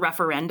serve as a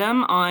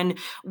referendum on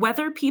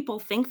whether people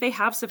think they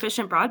have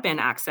sufficient broadband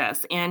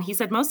access. And he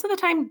said most of the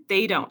time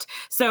they don't.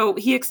 So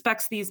he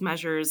expects these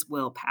measures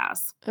will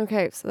pass.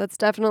 Okay, so that's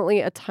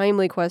definitely a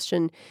timely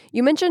question.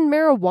 You mentioned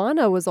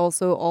marijuana was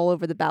also all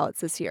over the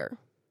ballots this year.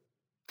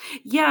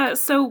 Yeah,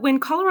 so when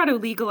Colorado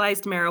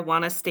legalized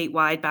marijuana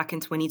statewide back in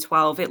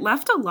 2012, it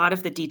left a lot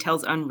of the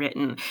details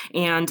unwritten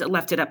and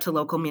left it up to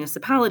local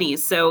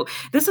municipalities. So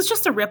this is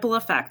just a ripple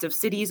effect of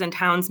cities and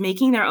towns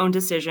making their own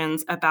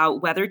decisions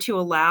about whether to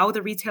allow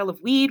the retail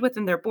of weed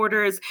within their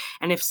borders,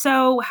 and if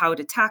so, how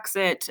to tax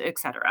it,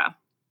 etc.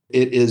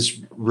 It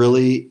is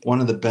really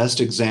one of the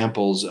best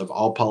examples of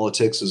all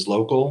politics is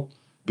local,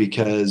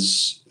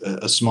 because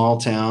a small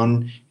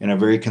town in a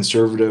very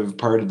conservative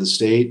part of the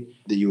state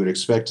that you would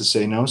expect to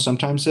say no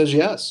sometimes says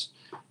yes.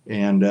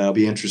 And it'll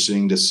be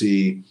interesting to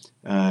see,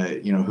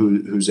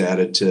 who's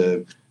added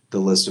to the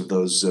list of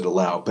those that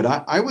allow.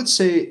 But I would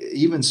say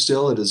even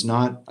still, it is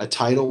not a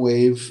tidal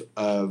wave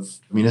of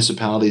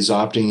municipalities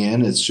opting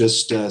in. It's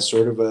just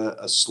sort of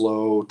a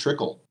slow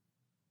trickle.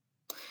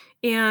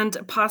 And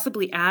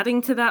possibly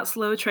adding to that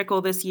slow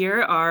trickle this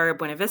year are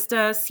Buena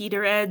Vista,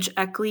 Cedar Edge,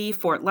 Eckley,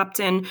 Fort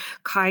Lupton,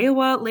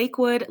 Kiowa,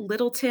 Lakewood,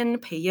 Littleton,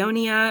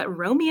 Paonia,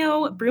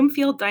 Romeo,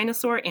 Broomfield,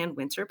 Dinosaur, and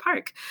Winter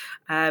Park.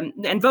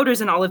 And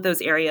voters in all of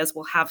those areas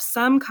will have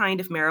some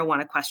kind of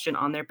marijuana question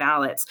on their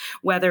ballots,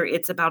 whether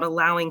it's about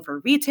allowing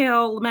for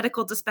retail,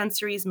 medical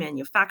dispensaries,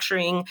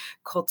 manufacturing,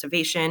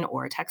 cultivation,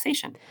 or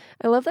taxation.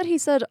 I love that he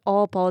said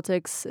all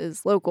politics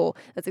is local.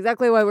 That's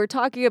exactly why we're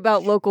talking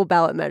about local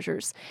ballot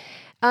measures.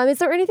 Is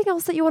there anything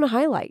else that you want to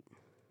highlight?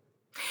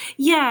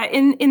 Yeah,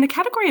 in the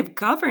category of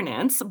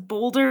governance,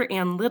 Boulder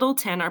and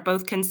Littleton are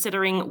both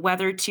considering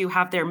whether to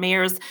have their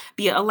mayors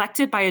be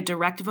elected by a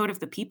direct vote of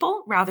the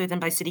people rather than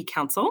by city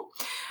council.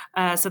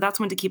 So that's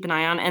one to keep an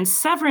eye on. And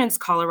Severance,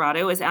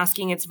 Colorado, is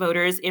asking its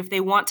voters if they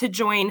want to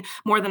join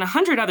more than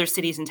 100 other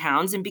cities and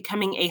towns in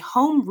becoming a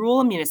home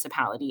rule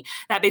municipality.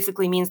 That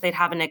basically means they'd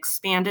have an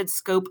expanded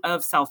scope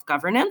of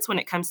self-governance when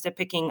it comes to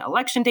picking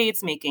election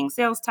dates, making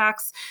sales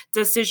tax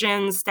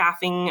decisions,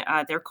 staffing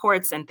their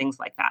courts, and things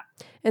like that.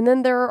 And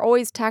then there are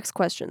always tax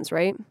questions,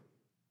 right?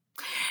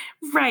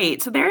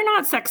 Right. So they're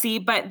not sexy,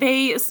 but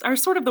they are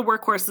sort of the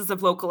workhorses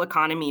of local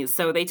economies.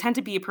 So they tend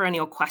to be a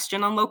perennial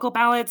question on local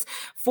ballots.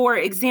 For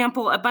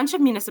example, a bunch of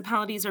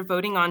municipalities are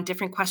voting on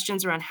different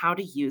questions around how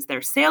to use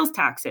their sales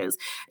taxes.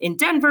 In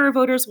Denver,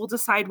 voters will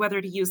decide whether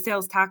to use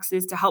sales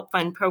taxes to help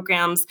fund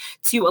programs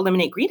to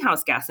eliminate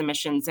greenhouse gas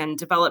emissions and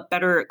develop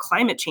better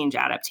climate change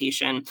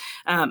adaptation.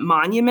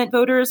 Monument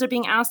voters are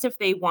being asked if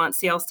they want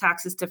sales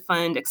taxes to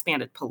fund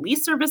expanded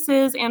police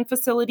services and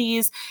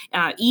facilities.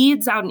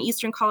 Eads out in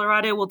eastern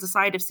Colorado will decide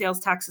if sales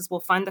taxes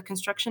will fund the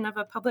construction of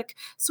a public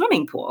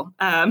swimming pool.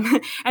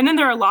 And then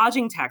there are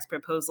lodging tax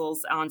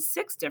proposals on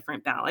 6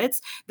 different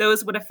ballots.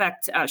 Those would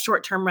affect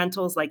short-term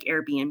rentals like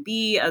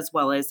Airbnb, as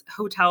well as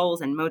hotels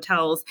and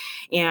motels.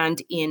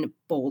 And in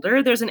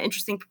Boulder, there's an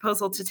interesting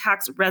proposal to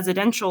tax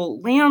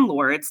residential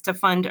landlords to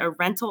fund a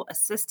rental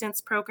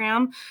assistance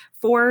program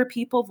for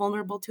people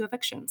vulnerable to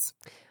evictions.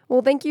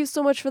 Well, thank you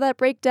so much for that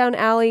breakdown,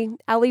 Allie.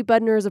 Allie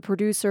Budner is a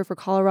producer for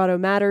Colorado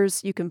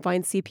Matters. You can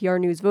find CPR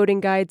News voting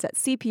guides at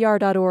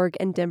cpr.org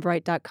and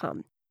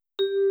denbrite.com.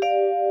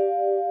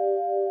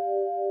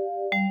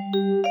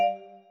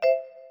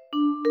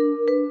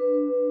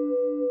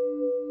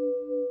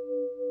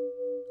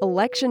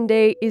 Election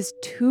Day is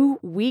 2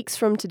 weeks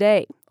from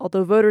today,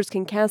 although voters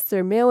can cast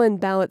their mail-in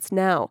ballots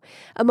now.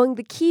 Among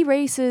the key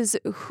races,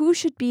 who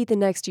should be the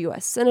next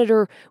U.S.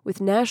 Senator with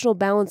national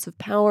balance of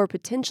power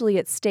potentially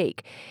at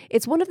stake?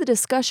 It's one of the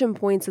discussion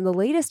points in the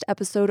latest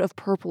episode of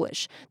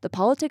Purplish, the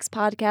politics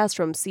podcast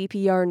from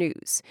CPR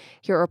News.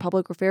 Here are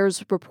public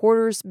affairs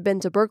reporters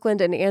Benta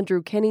Birkeland and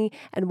Andrew Kinney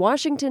and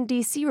Washington,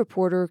 D.C.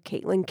 reporter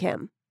Caitlin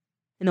Kim.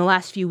 In the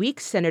last few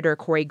weeks, Senator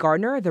Cory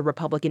Gardner, the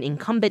Republican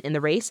incumbent in the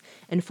race,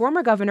 and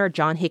former Governor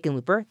John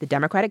Hickenlooper, the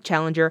Democratic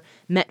challenger,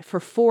 met for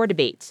 4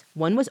 debates.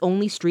 One was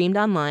only streamed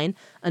online,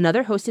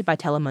 another hosted by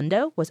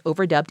Telemundo, was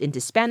overdubbed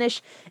into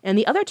Spanish, and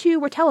the other 2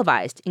 were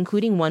televised,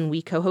 including one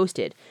we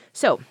co-hosted.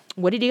 So,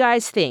 what did you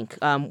guys think?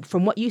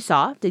 From what you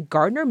saw, did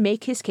Gardner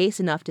make his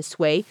case enough to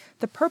sway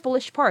the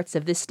purplish parts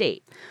of this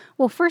state?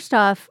 Well, first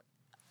off,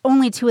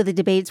 only 2 of the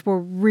debates were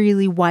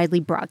really widely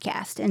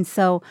broadcast, and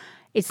so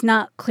it's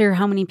not clear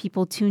how many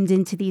people tuned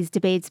into these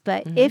debates,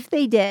 but if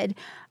they did,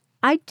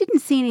 I didn't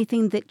see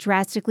anything that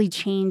drastically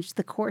changed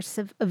the course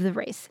of the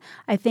race.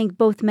 I think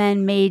both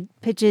men made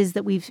pitches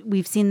that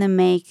we've seen them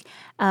make.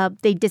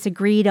 They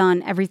disagreed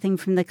on everything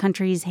from the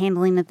country's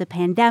handling of the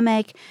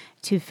pandemic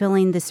to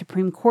filling the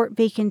Supreme Court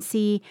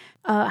vacancy,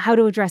 how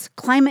to address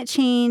climate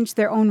change,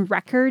 their own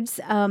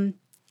records.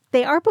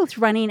 They are both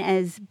running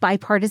as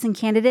bipartisan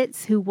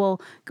candidates who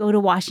will go to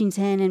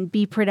Washington and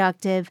be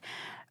productive.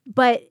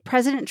 But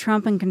President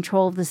Trump in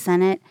control of the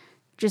Senate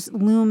just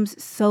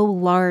looms so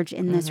large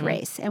in this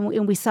race.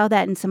 And we saw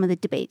that in some of the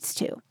debates,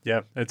 too.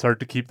 Yeah, it's hard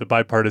to keep the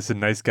bipartisan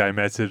nice guy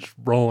message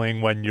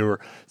rolling when you're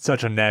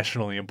such a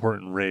nationally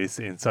important race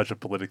in such a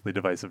politically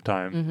divisive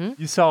time.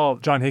 You saw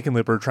John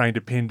Hickenlooper trying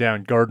to pin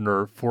down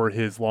Gardner for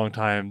his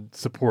longtime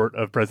support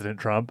of President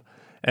Trump.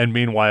 And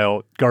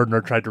meanwhile, Gardner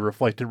tried to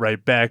reflect it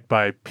right back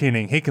by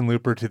pinning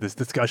Hickenlooper to this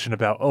discussion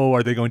about,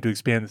 are they going to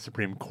expand the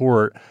Supreme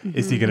Court?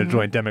 Is he going to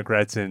join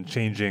Democrats in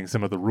changing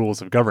some of the rules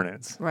of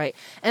governance? Right.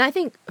 And I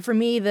think for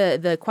me,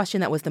 the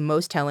question that was the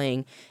most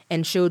telling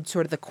and showed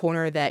sort of the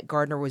corner that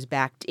Gardner was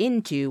backed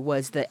into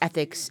was the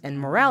ethics and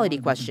morality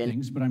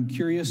question. But I'm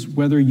curious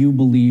whether you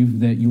believe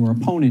that your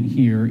opponent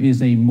here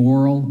is a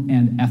moral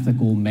and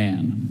ethical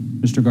man.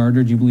 Mr.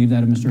 Gardner, do you believe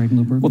that of Mr.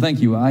 Hickenlooper? Well, thank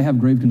you. I have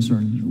grave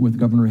concern with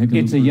Governor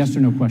Hickenlooper. It's a yes or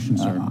no question,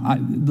 sir.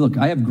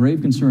 I have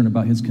grave concern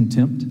about his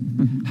contempt,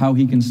 how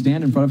he can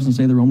stand in front of us and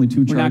say there are only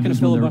 2 charges. We're not going to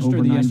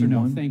filibuster the yes or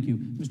no. Thank you.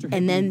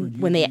 And then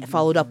when they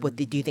followed up with,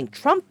 do you think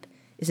Trump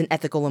is an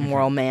ethical and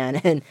moral man?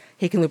 And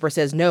Hickenlooper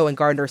says no, and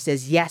Gardner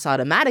says yes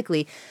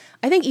automatically.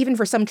 I think even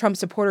for some Trump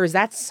supporters,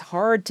 that's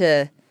hard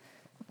to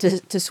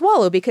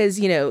swallow because,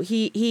 he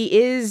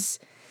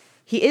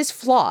is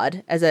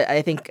flawed.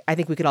 I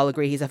think we could all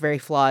agree he's a very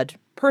flawed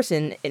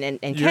person and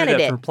candidate. You hear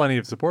that from plenty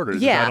of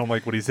supporters. Yeah. I don't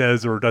like what he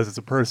says or does as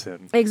a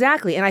person.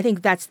 Exactly. And I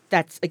think that's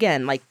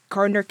again, like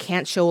Gardner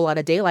can't show a lot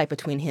of daylight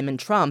between him and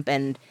Trump.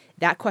 And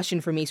that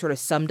question for me sort of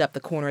summed up the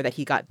corner that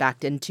he got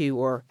backed into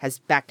or has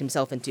backed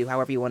himself into,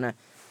 however you want to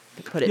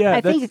put it. Yeah,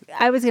 I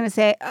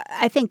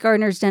think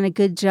Gardner's done a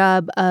good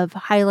job of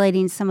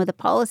highlighting some of the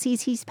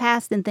policies he's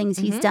passed and things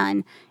he's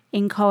done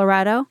in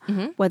Colorado,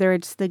 whether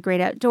it's the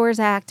Great Outdoors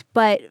Act.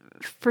 But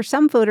for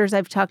some voters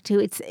I've talked to,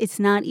 it's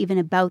not even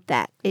about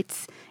that.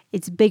 It's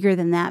bigger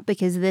than that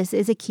because this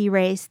is a key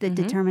race that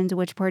determines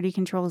which party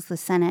controls the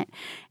Senate.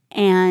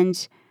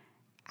 And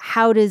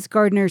how does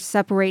Gardner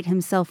separate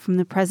himself from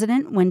the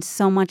president when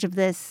so much of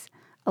this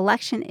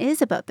election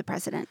is about the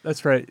president?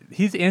 That's right.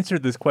 He's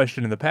answered this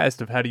question in the past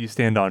of how do you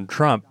stand on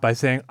Trump by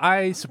saying,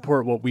 I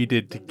support what we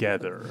did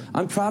together.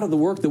 I'm proud of the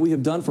work that we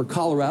have done for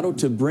Colorado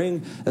to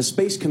bring a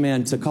space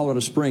command to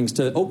Colorado Springs,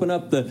 to open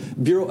up the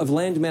Bureau of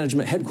Land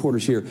Management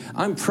headquarters here.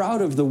 I'm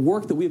proud of the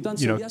work that we've done.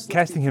 You know,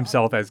 casting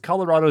himself as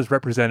Colorado's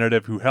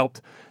representative who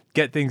helped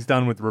get things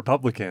done with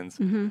Republicans.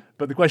 Mm-hmm.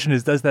 But the question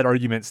is, does that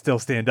argument still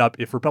stand up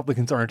if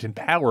Republicans aren't in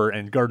power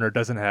and Gardner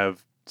doesn't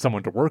have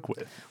someone to work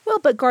with? Well,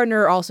 but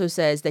Gardner also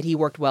says that he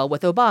worked well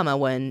with Obama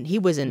when he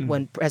was in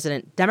when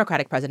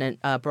Democratic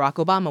President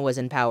Barack Obama was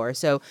in power.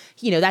 So,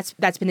 you know,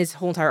 that's been his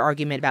whole entire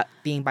argument about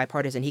being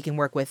bipartisan. He can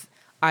work with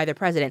either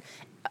president.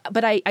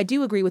 But I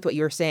do agree with what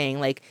you're saying.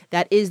 Like,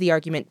 that is the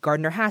argument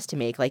Gardner has to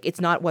make. Like,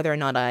 it's not whether or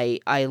not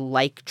I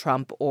like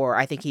Trump or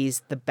I think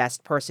he's the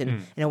best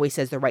person and always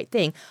says the right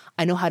thing.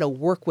 I know how to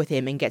work with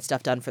him and get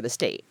stuff done for the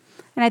state.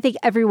 And I think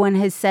everyone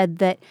has said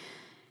that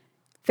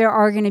there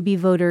are going to be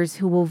voters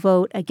who will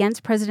vote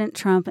against President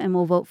Trump and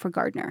will vote for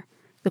Gardner.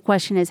 The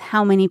question is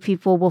how many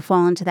people will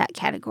fall into that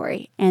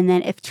category. And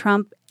then if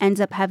Trump ends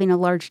up having a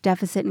large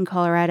deficit in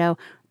Colorado,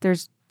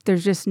 there's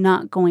just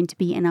not going to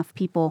be enough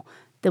people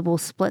that will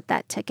split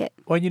that ticket.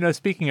 Well, you know,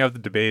 speaking of the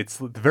debates,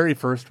 the very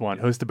first one,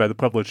 hosted by the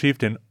Pueblo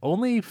Chieftain,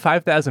 only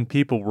 5,000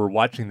 people were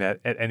watching that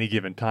at any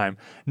given time.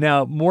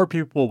 Now, more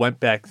people went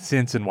back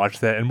since and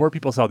watched that, and more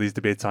people saw these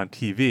debates on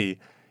TV.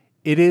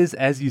 It is,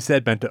 as you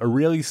said, Benta, a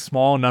really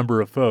small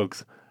number of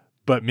folks,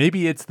 but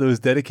maybe it's those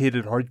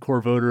dedicated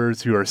hardcore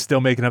voters who are still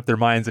making up their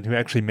minds and who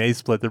actually may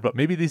split their vote.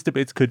 Maybe these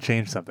debates could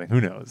change something.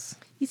 Who knows?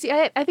 You see,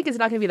 I think it's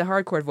not going to be the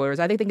hardcore voters.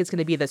 I think it's going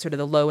to be the sort of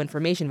the low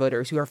information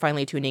voters who are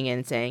finally tuning in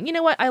and saying, you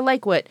know what, I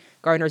like what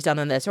Gardner's done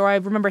on this, or I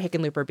remember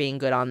Hickenlooper being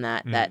good on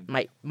that. That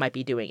might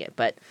be doing it.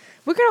 But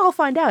we're going to all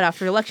find out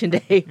after Election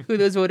Day who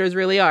those voters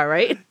really are,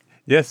 right?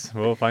 Yes,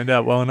 we'll find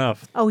out well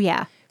enough. Oh,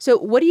 yeah. So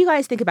what do you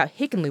guys think about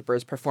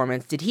Hickenlooper's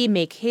performance? Did he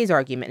make his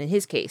argument in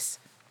his case?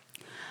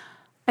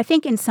 I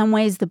think in some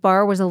ways the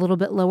bar was a little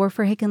bit lower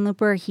for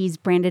Hickenlooper. He's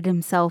branded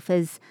himself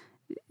as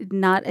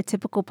not a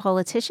typical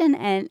politician,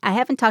 and I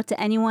haven't talked to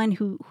anyone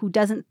who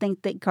doesn't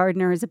think that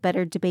Gardner is a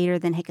better debater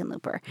than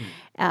Hickenlooper.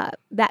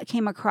 That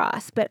came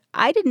across, but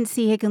I didn't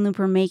see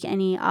Hickenlooper make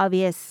any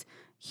obvious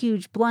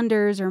huge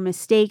blunders or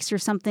mistakes or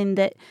something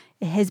that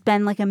has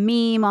been like a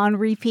meme on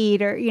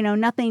repeat, or, you know,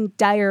 nothing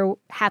dire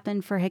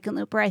happened for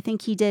Hickenlooper. I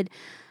think he did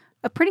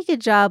a pretty good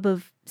job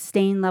of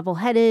staying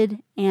level-headed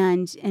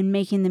and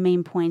making the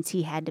main points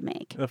he had to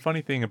make. The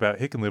funny thing about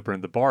Hickenlooper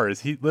and the bar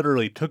is he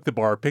literally took the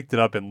bar, picked it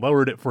up, and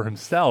lowered it for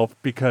himself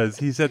because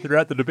he said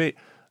throughout the debate,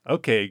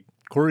 okay,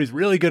 Corey's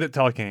really good at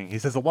talking. He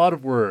says a lot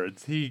of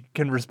words. He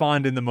can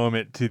respond in the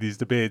moment to these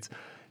debates.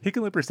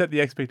 Hickenlooper set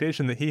the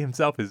expectation that he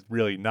himself is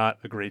really not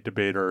a great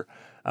debater.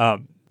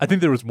 I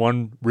think there was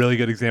one really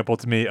good example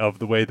to me of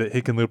the way that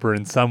Hickenlooper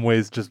in some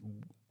ways just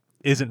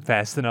isn't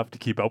fast enough to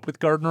keep up with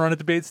Gardner on a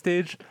debate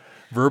stage.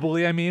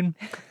 Verbally, I mean.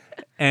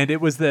 And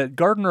it was that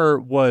Gardner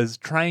was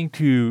trying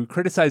to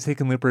criticize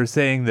Hickenlooper,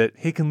 saying that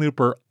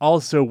Hickenlooper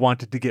also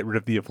wanted to get rid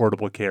of the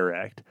Affordable Care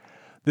Act.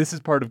 This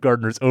is part of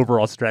Gardner's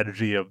overall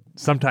strategy of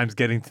sometimes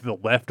getting to the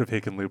left of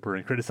Hickenlooper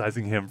and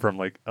criticizing him from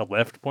like a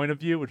left point of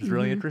view, which is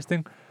really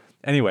interesting.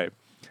 Anyway,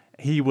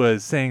 he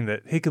was saying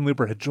that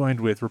Hickenlooper had joined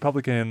with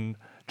Republican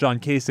John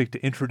Kasich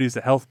to introduce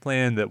a health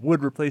plan that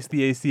would replace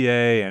the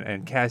ACA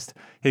and cast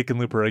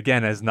Hickenlooper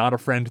again as not a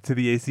friend to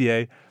the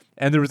ACA.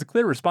 And there was a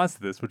clear response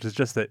to this, which is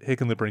just that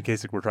Hickenlooper and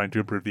Kasich were trying to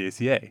improve the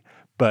ACA.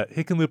 But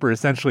Hickenlooper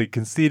essentially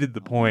conceded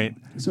the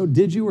point. So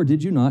did you or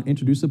did you not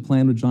introduce a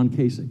plan with John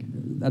Kasich?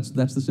 That's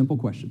the simple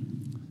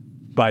question.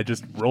 By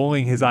just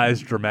rolling his eyes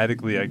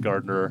dramatically at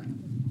Gardner.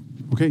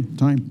 Okay,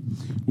 time.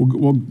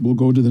 We'll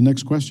go to the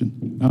next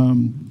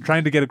question.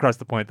 Trying to get across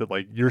the point that,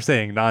 like, you're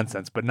saying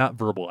nonsense, but not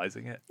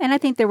verbalizing it. And I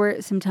think there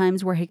were some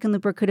times where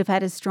Hickenlooper could have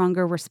had a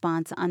stronger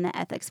response on the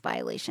ethics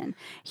violation.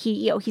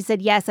 He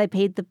said, yes, I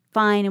paid the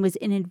fine. It was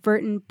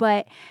inadvertent.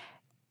 But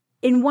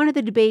in one of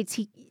the debates,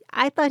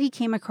 I thought he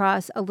came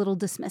across a little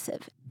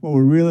dismissive. Well,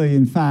 we're really,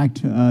 in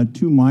fact,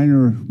 two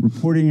minor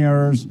reporting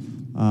errors.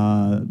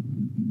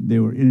 They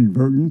were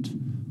inadvertent.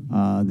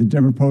 The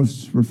Denver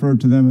Post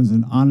referred to them as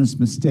an honest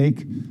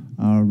mistake,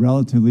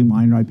 relatively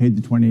minor. I paid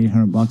the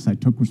 $2,800. I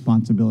took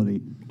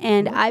responsibility.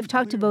 And I've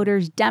talked to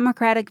voters,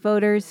 Democratic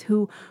voters,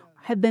 who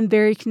have been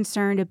very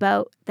concerned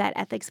about that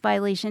ethics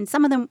violation.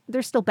 Some of them,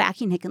 they're still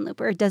backing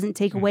Hickenlooper. It doesn't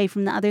take away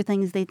from the other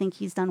things they think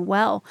he's done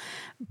well.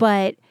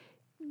 But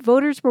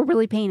voters were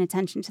really paying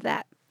attention to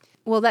that.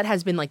 Well, that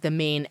has been like the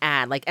main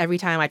ad. Like every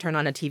time I turn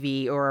on a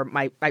TV or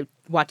I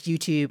watch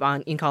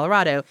YouTube in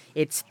Colorado,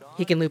 it's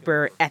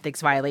Hickenlooper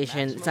ethics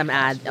violation, some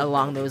ad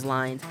along those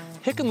lines.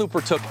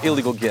 Hickenlooper took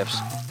illegal gifts,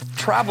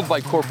 traveled by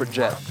corporate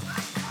jet,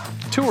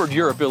 toured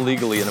Europe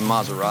illegally in a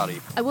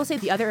Maserati. I will say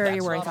the other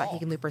area where I thought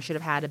Hickenlooper should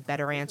have had a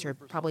better answer,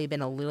 probably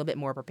been a little bit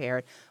more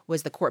prepared,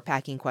 was the court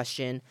packing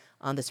question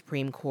on the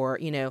Supreme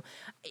Court. You know,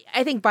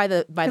 I think by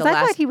the last,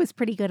 I thought he was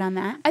pretty good on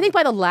that. I think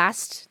by the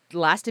last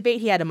debate,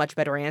 he had a much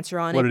better answer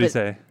on it. What did he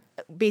say?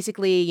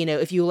 basically,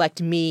 if you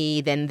elect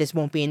me, then this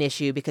won't be an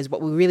issue because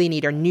what we really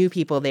need are new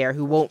people there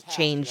who won't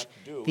change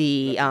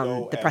the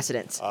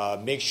precedents.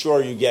 Make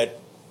sure you get,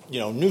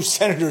 new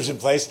senators in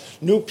place,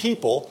 new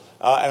people,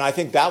 and I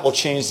think that will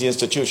change the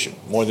institution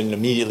more than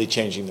immediately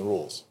changing the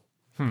rules.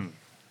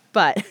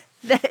 But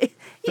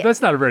But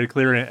that's not a very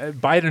clear.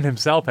 Biden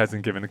himself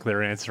hasn't given a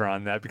clear answer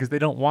on that because they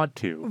don't want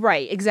to.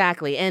 Right,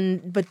 exactly,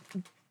 but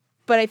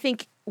I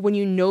think when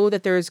you know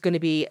that there's going to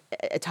be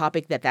a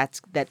topic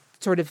that's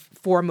sort of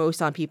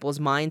foremost on people's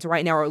minds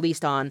right now, or at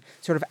least on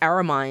sort of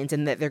our minds,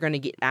 and that they're going to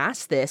get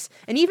asked this,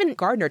 and even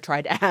Gardner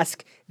tried to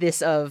ask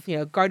this of,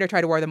 Gardner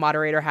tried to wear the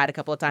moderator hat a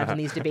couple of times in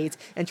these debates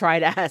and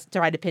tried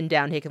to pin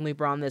down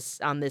Hickenlooper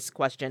on this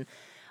question.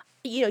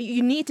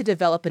 You need to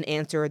develop an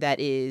answer that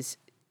is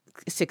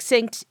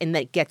succinct and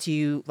that gets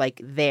you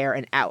there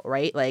and out,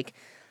 right?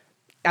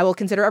 I will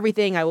consider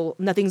everything.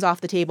 Nothing's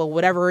off the table,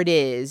 whatever it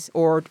is,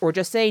 or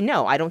just say,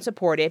 no, I don't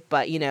support it.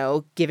 But,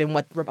 given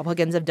what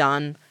Republicans have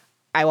done,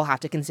 I will have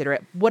to consider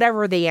it,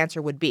 whatever the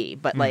answer would be.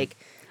 But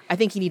I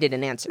think he needed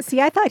an answer.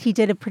 See, I thought he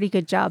did a pretty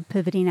good job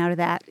pivoting out of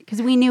that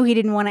because we knew he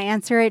didn't want to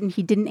answer it and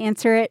he didn't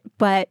answer it.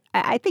 But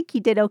I think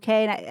he did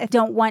okay. And I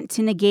don't want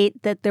to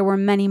negate that there were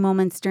many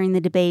moments during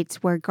the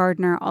debates where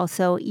Gardner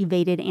also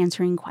evaded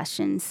answering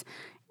questions.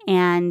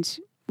 And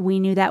we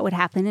knew that would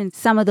happen. And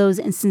some of those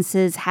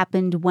instances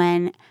happened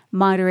when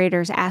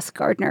moderators asked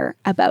Gardner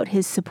about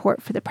his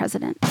support for the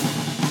president.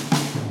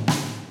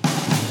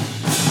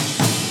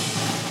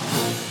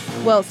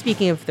 Well,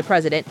 speaking of the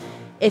president,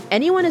 if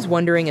anyone is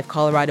wondering if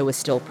Colorado is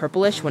still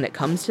purplish when it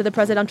comes to the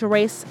presidential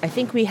race, I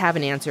think we have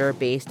an answer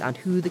based on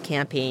who the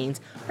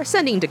campaigns are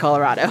sending to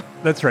Colorado.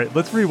 That's right.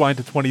 Let's rewind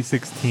to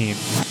 2016.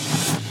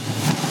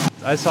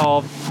 I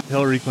saw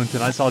Hillary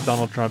Clinton. I saw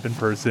Donald Trump in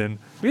person.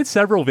 We had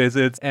several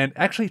visits, and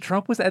actually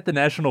Trump was at the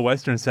National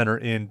Western Center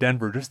in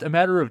Denver just a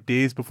matter of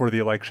days before the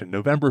election,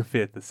 November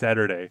 5th, a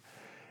Saturday.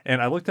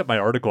 And I looked up my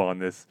article on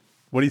this.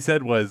 What he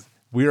said was,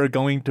 "We are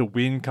going to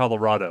win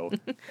Colorado."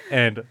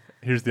 And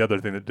here's the other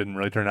thing that didn't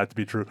really turn out to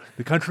be true.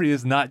 The country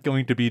is not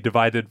going to be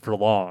divided for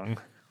long.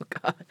 Oh,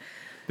 God.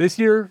 This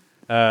year,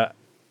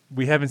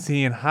 we haven't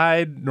seen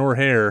hide nor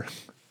hair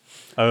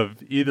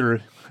of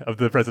either of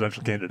the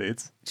presidential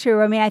candidates.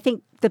 True. I mean, I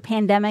think the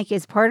pandemic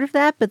is part of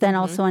that, but then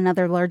also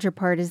another larger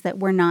part is that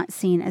we're not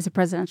seen as a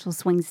presidential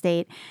swing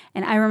state.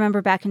 And I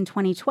remember back in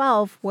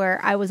 2012 where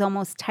I was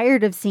almost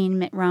tired of seeing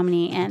Mitt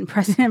Romney and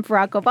President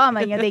Barack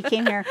Obama. They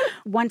came here.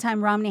 One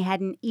time Romney had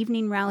an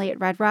evening rally at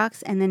Red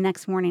Rocks, and the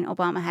next morning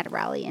Obama had a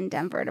rally in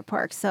Denver at a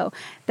park. So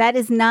that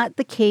is not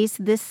the case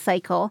this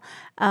cycle.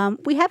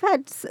 We have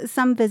had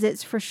some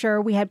visits for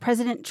sure. We had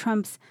President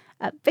Trump's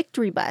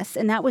victory bus,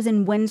 and that was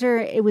in Windsor.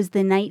 It was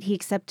the night he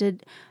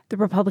accepted the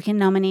Republican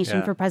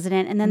nomination for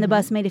president, and then the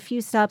bus made a few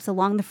stops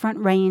along the Front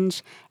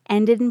Range,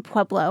 ended in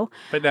Pueblo.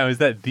 But now, is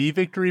that the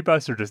victory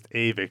bus or just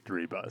a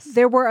victory bus?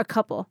 There were a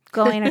couple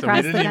going across the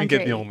country. So we didn't even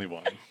get the only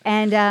one.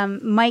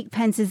 And Mike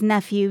Pence's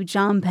nephew,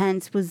 John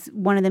Pence, was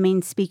one of the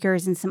main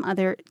speakers and some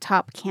other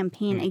top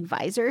campaign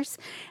advisors.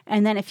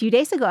 And then a few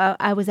days ago,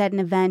 I was at an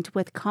event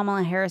with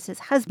Kamala Harris's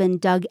husband,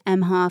 Doug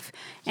Emhoff,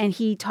 and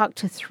he talked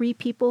to 3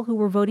 people who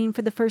were voting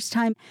for the first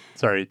time.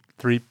 Sorry,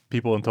 3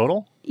 people in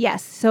total?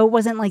 Yes. So it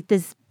wasn't like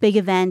this big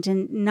event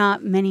and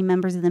not many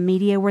members of the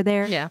media were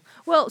there. Yeah.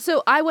 Well,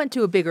 so I went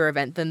to a bigger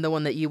event than the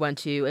one that you went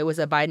to. It was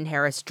a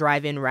Biden-Harris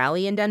drive-in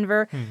rally in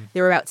Denver.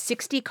 There were about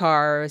 60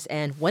 cars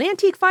and one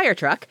antique fire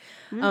truck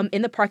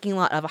in the parking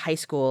lot of a high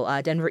school,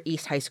 Denver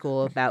East High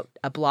School, about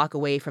a block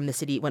away from the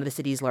city, one of the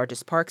city's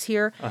largest parks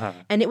here.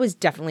 And it was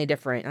definitely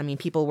different. I mean,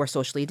 people were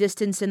socially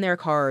distanced in their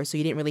cars, so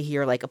you didn't really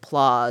hear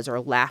applause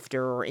or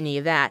laughter or any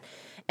of that.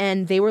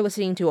 And they were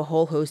listening to a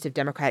whole host of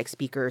Democratic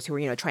speakers who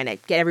were, trying to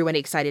get everyone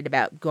excited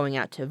about going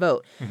out to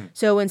vote.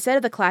 So instead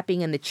of the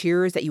clapping and the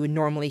cheers that you would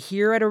normally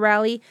hear at a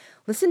rally,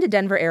 listen to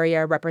Denver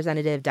area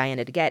Representative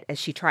Diana DeGette as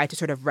she tried to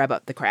sort of rev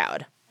up the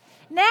crowd.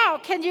 Now,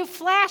 can you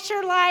flash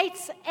your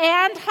lights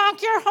and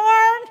honk your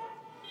horn?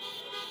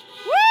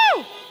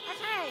 Woo!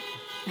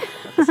 Okay.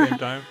 At the same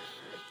time?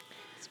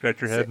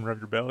 Scratch your head and rub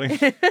your belly.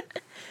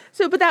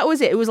 But that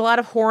was it. It was a lot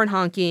of horn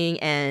honking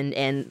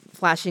and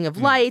flashing of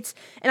lights.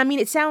 And I mean,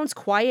 it sounds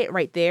quiet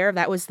right there.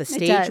 That was the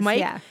stage mic.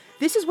 Yeah.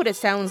 This is what it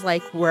sounds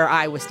like where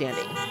I was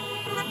standing.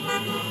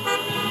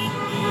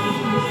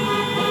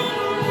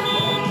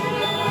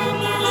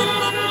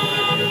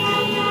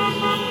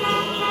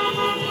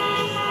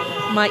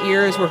 My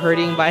ears were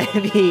hurting by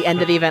the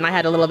end of the event. I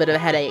had a little bit of a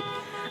headache.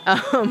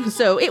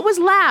 So it was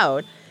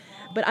loud.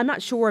 But I'm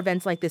not sure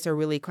events like this are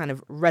really kind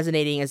of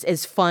resonating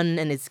as fun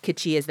and as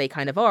kitschy as they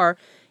kind of are.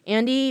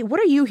 Andy, what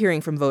are you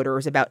hearing from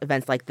voters about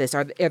events like this?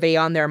 Are they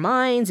on their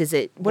minds?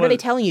 What are they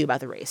telling you about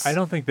the race? I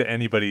don't think that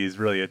anybody is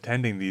really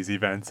attending these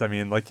events. I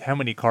mean, how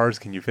many cars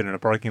can you fit in a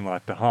parking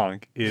lot to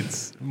honk?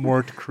 It's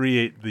more to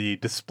create the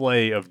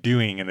display of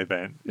doing an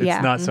event.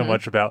 It's not so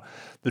much about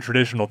the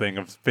traditional thing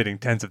of fitting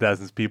tens of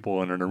thousands of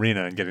people in an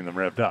arena and getting them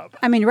revved up.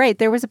 I mean, right.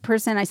 There was a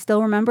person, I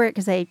still remember it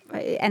because it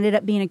ended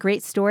up being a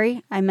great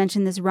story. I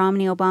mentioned this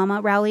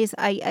Romney-Obama rallies.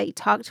 I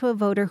talked to a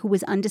voter who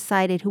was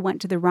undecided who went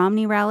to the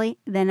Romney rally.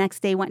 The next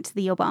day went to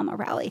the Obama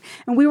rally.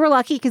 And we were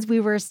lucky because we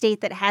were a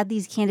state that had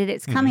these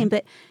candidates coming,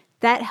 but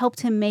that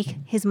helped him make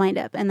his mind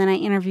up. And then I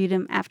interviewed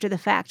him after the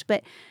fact.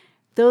 But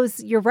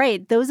you're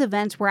right, those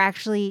events were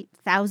actually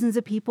thousands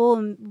of people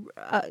and,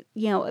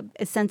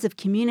 a sense of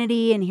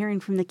community and hearing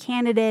from the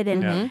candidate.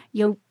 And,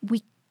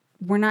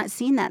 we're not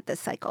seeing that this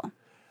cycle.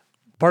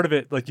 Part of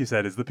it, like you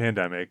said, is the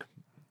pandemic.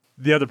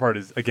 The other part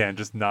is, again,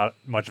 just not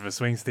much of a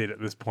swing state at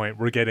this point.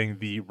 We're getting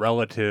the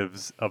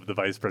relatives of the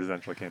vice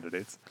presidential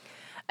candidates.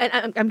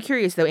 And I'm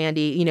curious, though,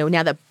 Andy,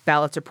 now that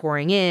ballots are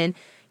pouring in,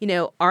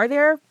 are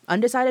there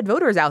undecided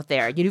voters out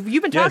there?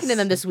 You've been talking to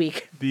them this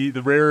week. The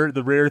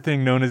rare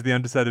thing known as the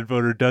undecided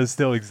voter does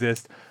still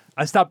exist.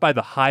 I stopped by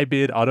the High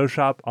Bid Auto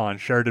Shop on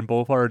Sheridan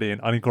Boulevard in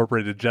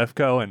unincorporated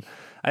Jeffco, and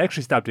I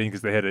actually stopped in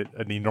because they had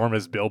an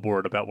enormous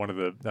billboard about one of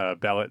the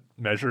ballot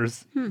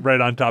measures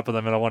right on top of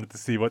them, and I wanted to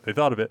see what they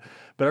thought of it.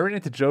 But I ran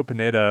into Joe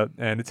Pineda,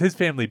 and it's his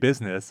family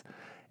business,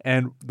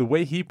 and the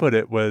way he put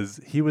it was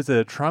he was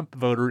a Trump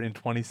voter in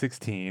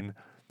 2016.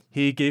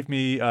 He gave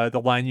me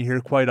the line you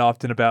hear quite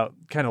often about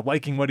kind of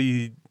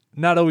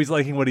not always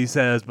liking what he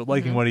says, but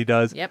liking what he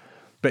does. Yep.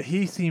 But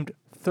he seemed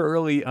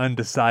thoroughly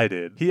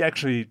undecided. He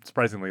actually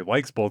surprisingly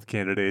likes both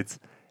candidates.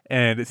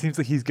 And it seems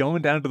like he's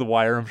going down to the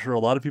wire. I'm sure a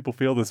lot of people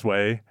feel this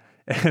way.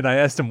 And I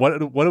asked him what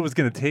it was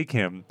going to take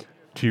him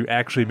to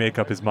actually make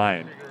up his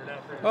mind.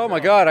 Oh, my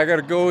God, I got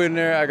to go in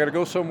there. I got to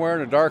go somewhere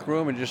in a dark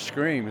room and just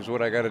scream is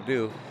what I got to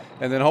do.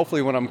 And then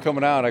hopefully when I'm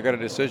coming out, I got a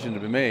decision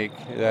to make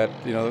that,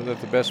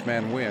 that the best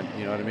man win.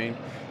 You know what I mean?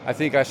 I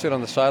think I sit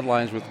on the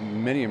sidelines with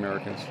many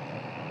Americans.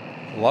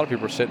 A lot of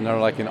people are sitting there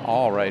like in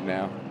awe right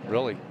now,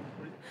 really.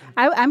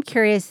 I'm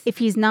curious, if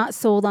he's not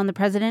sold on the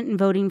president and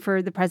voting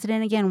for the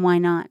president again, why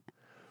not?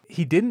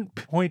 He didn't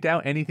point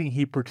out anything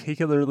he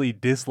particularly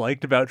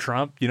disliked about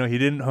Trump. He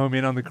didn't home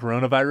in on the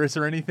coronavirus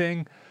or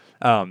anything.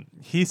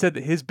 He said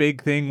that his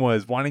big thing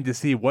was wanting to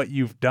see what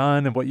you've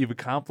done and what you've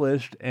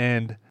accomplished.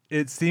 And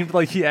it seemed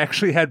like he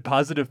actually had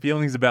positive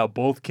feelings about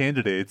both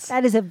candidates.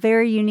 That is a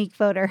very unique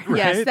voter. Right?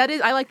 Yes, that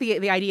is. I like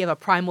the idea of a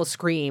primal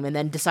scream and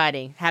then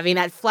deciding, having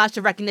that flash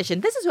of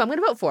recognition. This is who I'm going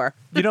to vote for.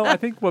 I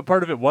think what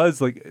part of it was,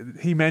 like,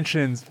 he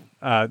mentions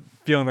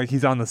feeling like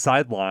he's on the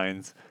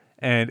sidelines.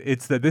 And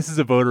it's that this is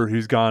a voter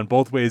who's gone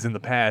both ways in the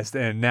past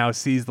and now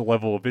sees the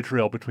level of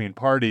vitriol between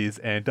parties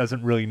and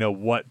doesn't really know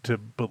what to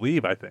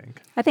believe, I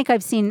think. I think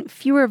I've seen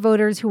fewer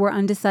voters who were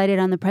undecided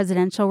on the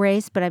presidential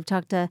race, but I've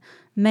talked to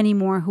many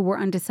more who were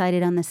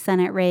undecided on the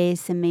Senate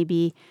race and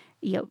maybe,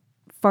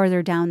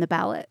 farther down the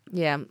ballot.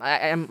 Yeah,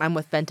 I'm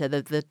with Benta.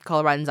 The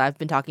Coloradans I've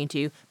been talking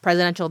to,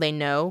 presidential, they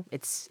know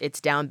it's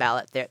down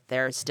ballot.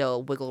 There's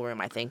still wiggle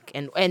room, I think,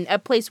 and a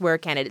place where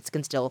candidates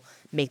can still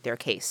make their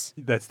case.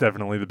 That's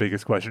definitely the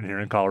biggest question here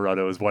in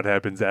Colorado is what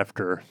happens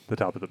after the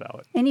top of the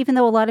ballot. And even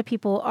though a lot of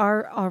people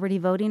are already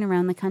voting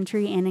around the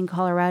country and in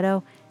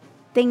Colorado,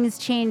 things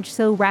change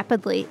so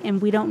rapidly,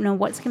 and we don't know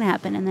what's going to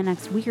happen in the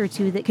next week or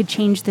two that could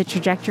change the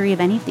trajectory of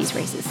any of these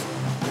races.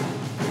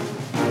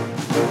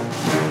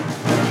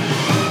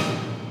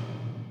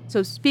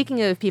 So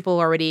speaking of people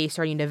already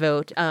starting to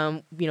vote,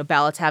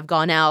 ballots have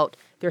gone out.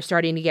 They're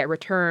starting to get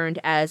returned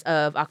as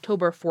of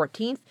October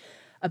 14th.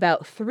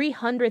 About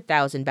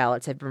 300,000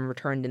 ballots have been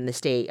returned in the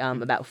state.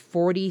 About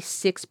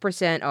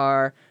 46%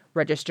 are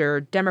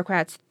registered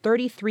Democrats,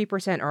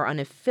 33% are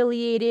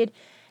unaffiliated,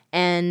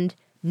 and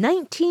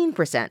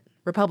 19%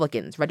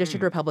 Republicans,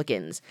 registered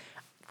Republicans.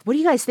 What do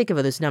you guys think of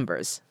those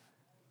numbers?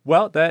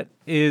 Well, that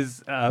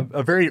is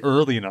a very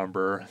early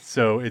number,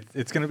 so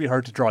it's going to be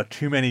hard to draw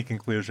too many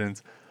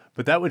conclusions.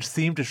 But that would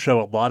seem to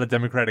show a lot of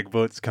Democratic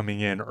votes coming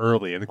in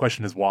early, and the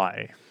question is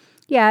why.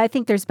 Yeah, I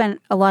think there's been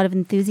a lot of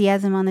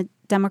enthusiasm on the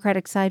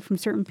Democratic side from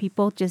certain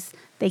people. Just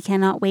they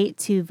cannot wait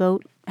to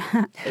vote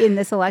in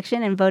this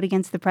election and vote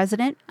against the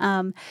president.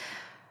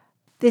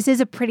 This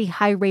is a pretty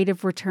high rate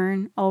of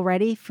return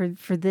already for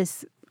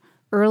this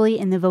early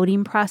in the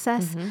voting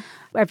process. Mm-hmm.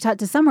 I've talked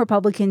to some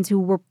Republicans who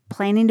were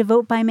planning to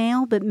vote by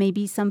mail, but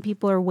maybe some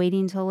people are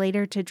waiting till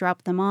later to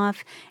drop them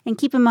off. And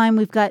keep in mind,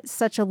 we've got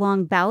such a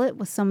long ballot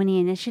with so many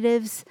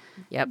initiatives.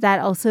 Yep. That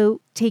also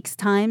takes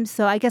time.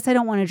 So I guess I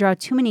don't want to draw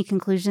too many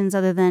conclusions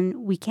other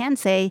than we can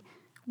say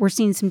we're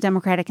seeing some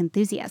Democratic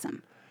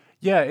enthusiasm.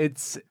 Yeah,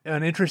 it's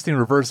an interesting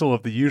reversal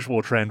of the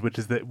usual trend, which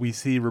is that we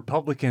see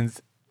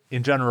Republicans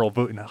in general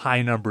vote in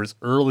high numbers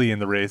early in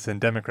the race and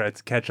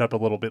Democrats catch up a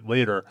little bit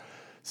later.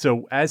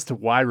 So as to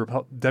why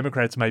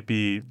Democrats might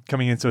be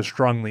coming in so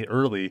strongly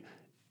early,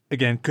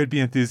 again, could be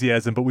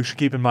enthusiasm, but we should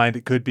keep in mind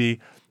it could be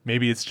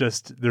maybe it's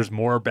just there's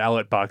more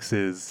ballot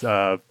boxes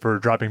for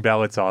dropping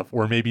ballots off,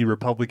 or maybe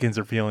Republicans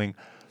are feeling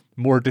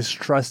more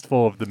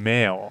distrustful of the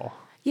mail.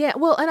 Yeah,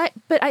 well,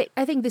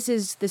 I think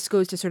this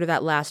goes to sort of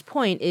that last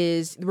point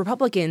is the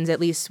Republicans, at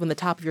least when the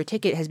top of your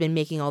ticket has been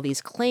making all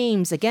these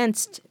claims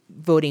against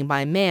voting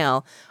by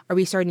mail, are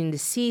we starting to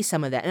see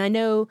some of that? And I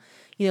know,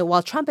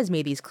 while Trump has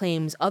made these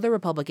claims, other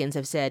Republicans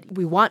have said,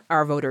 we want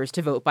our voters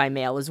to vote by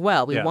mail as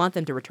well. We want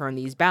them to return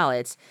these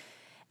ballots.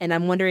 And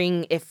I'm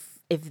wondering if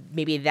if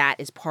maybe that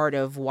is part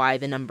of why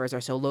the numbers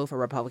are so low for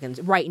Republicans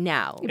right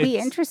now. It'd be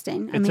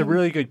interesting. It's a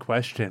really good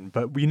question,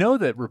 but we know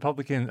that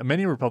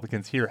many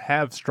Republicans here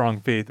have strong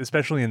faith,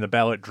 especially in the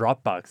ballot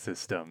drop box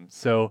system.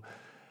 So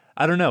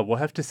I don't know. We'll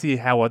have to see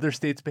how other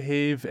states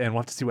behave, and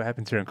we'll have to see what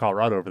happens here in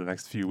Colorado over the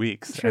next few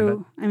weeks.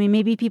 True.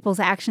 Maybe people's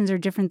actions are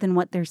different than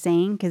what they're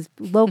saying, because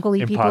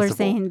locally people are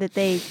saying that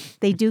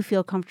they do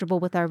feel comfortable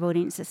with our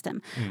voting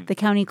system. The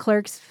county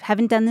clerks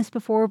haven't done this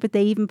before, but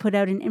they even put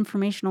out an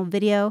informational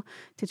video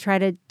to try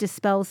to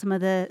dispel some of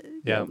the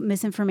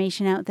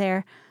misinformation out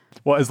there.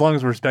 Well, as long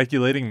as we're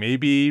speculating,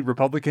 maybe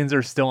Republicans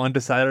are still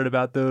undecided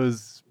about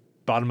those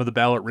bottom of the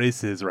ballot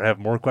races or have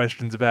more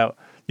questions about,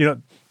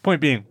 point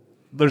being,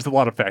 there's a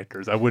lot of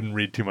factors. I wouldn't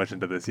read too much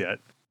into this yet.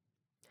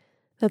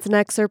 That's an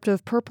excerpt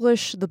of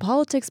Purplish, the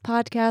politics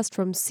podcast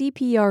from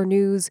CPR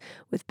News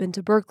with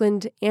Binta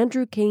Birkeland,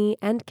 Andrew Kinney,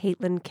 and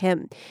Caitlin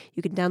Kim.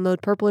 You can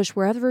download Purplish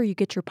wherever you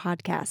get your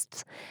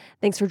podcasts.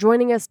 Thanks for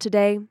joining us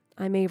today.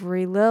 I'm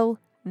Avery Lill.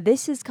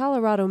 This is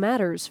Colorado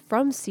Matters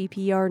from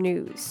CPR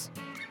News.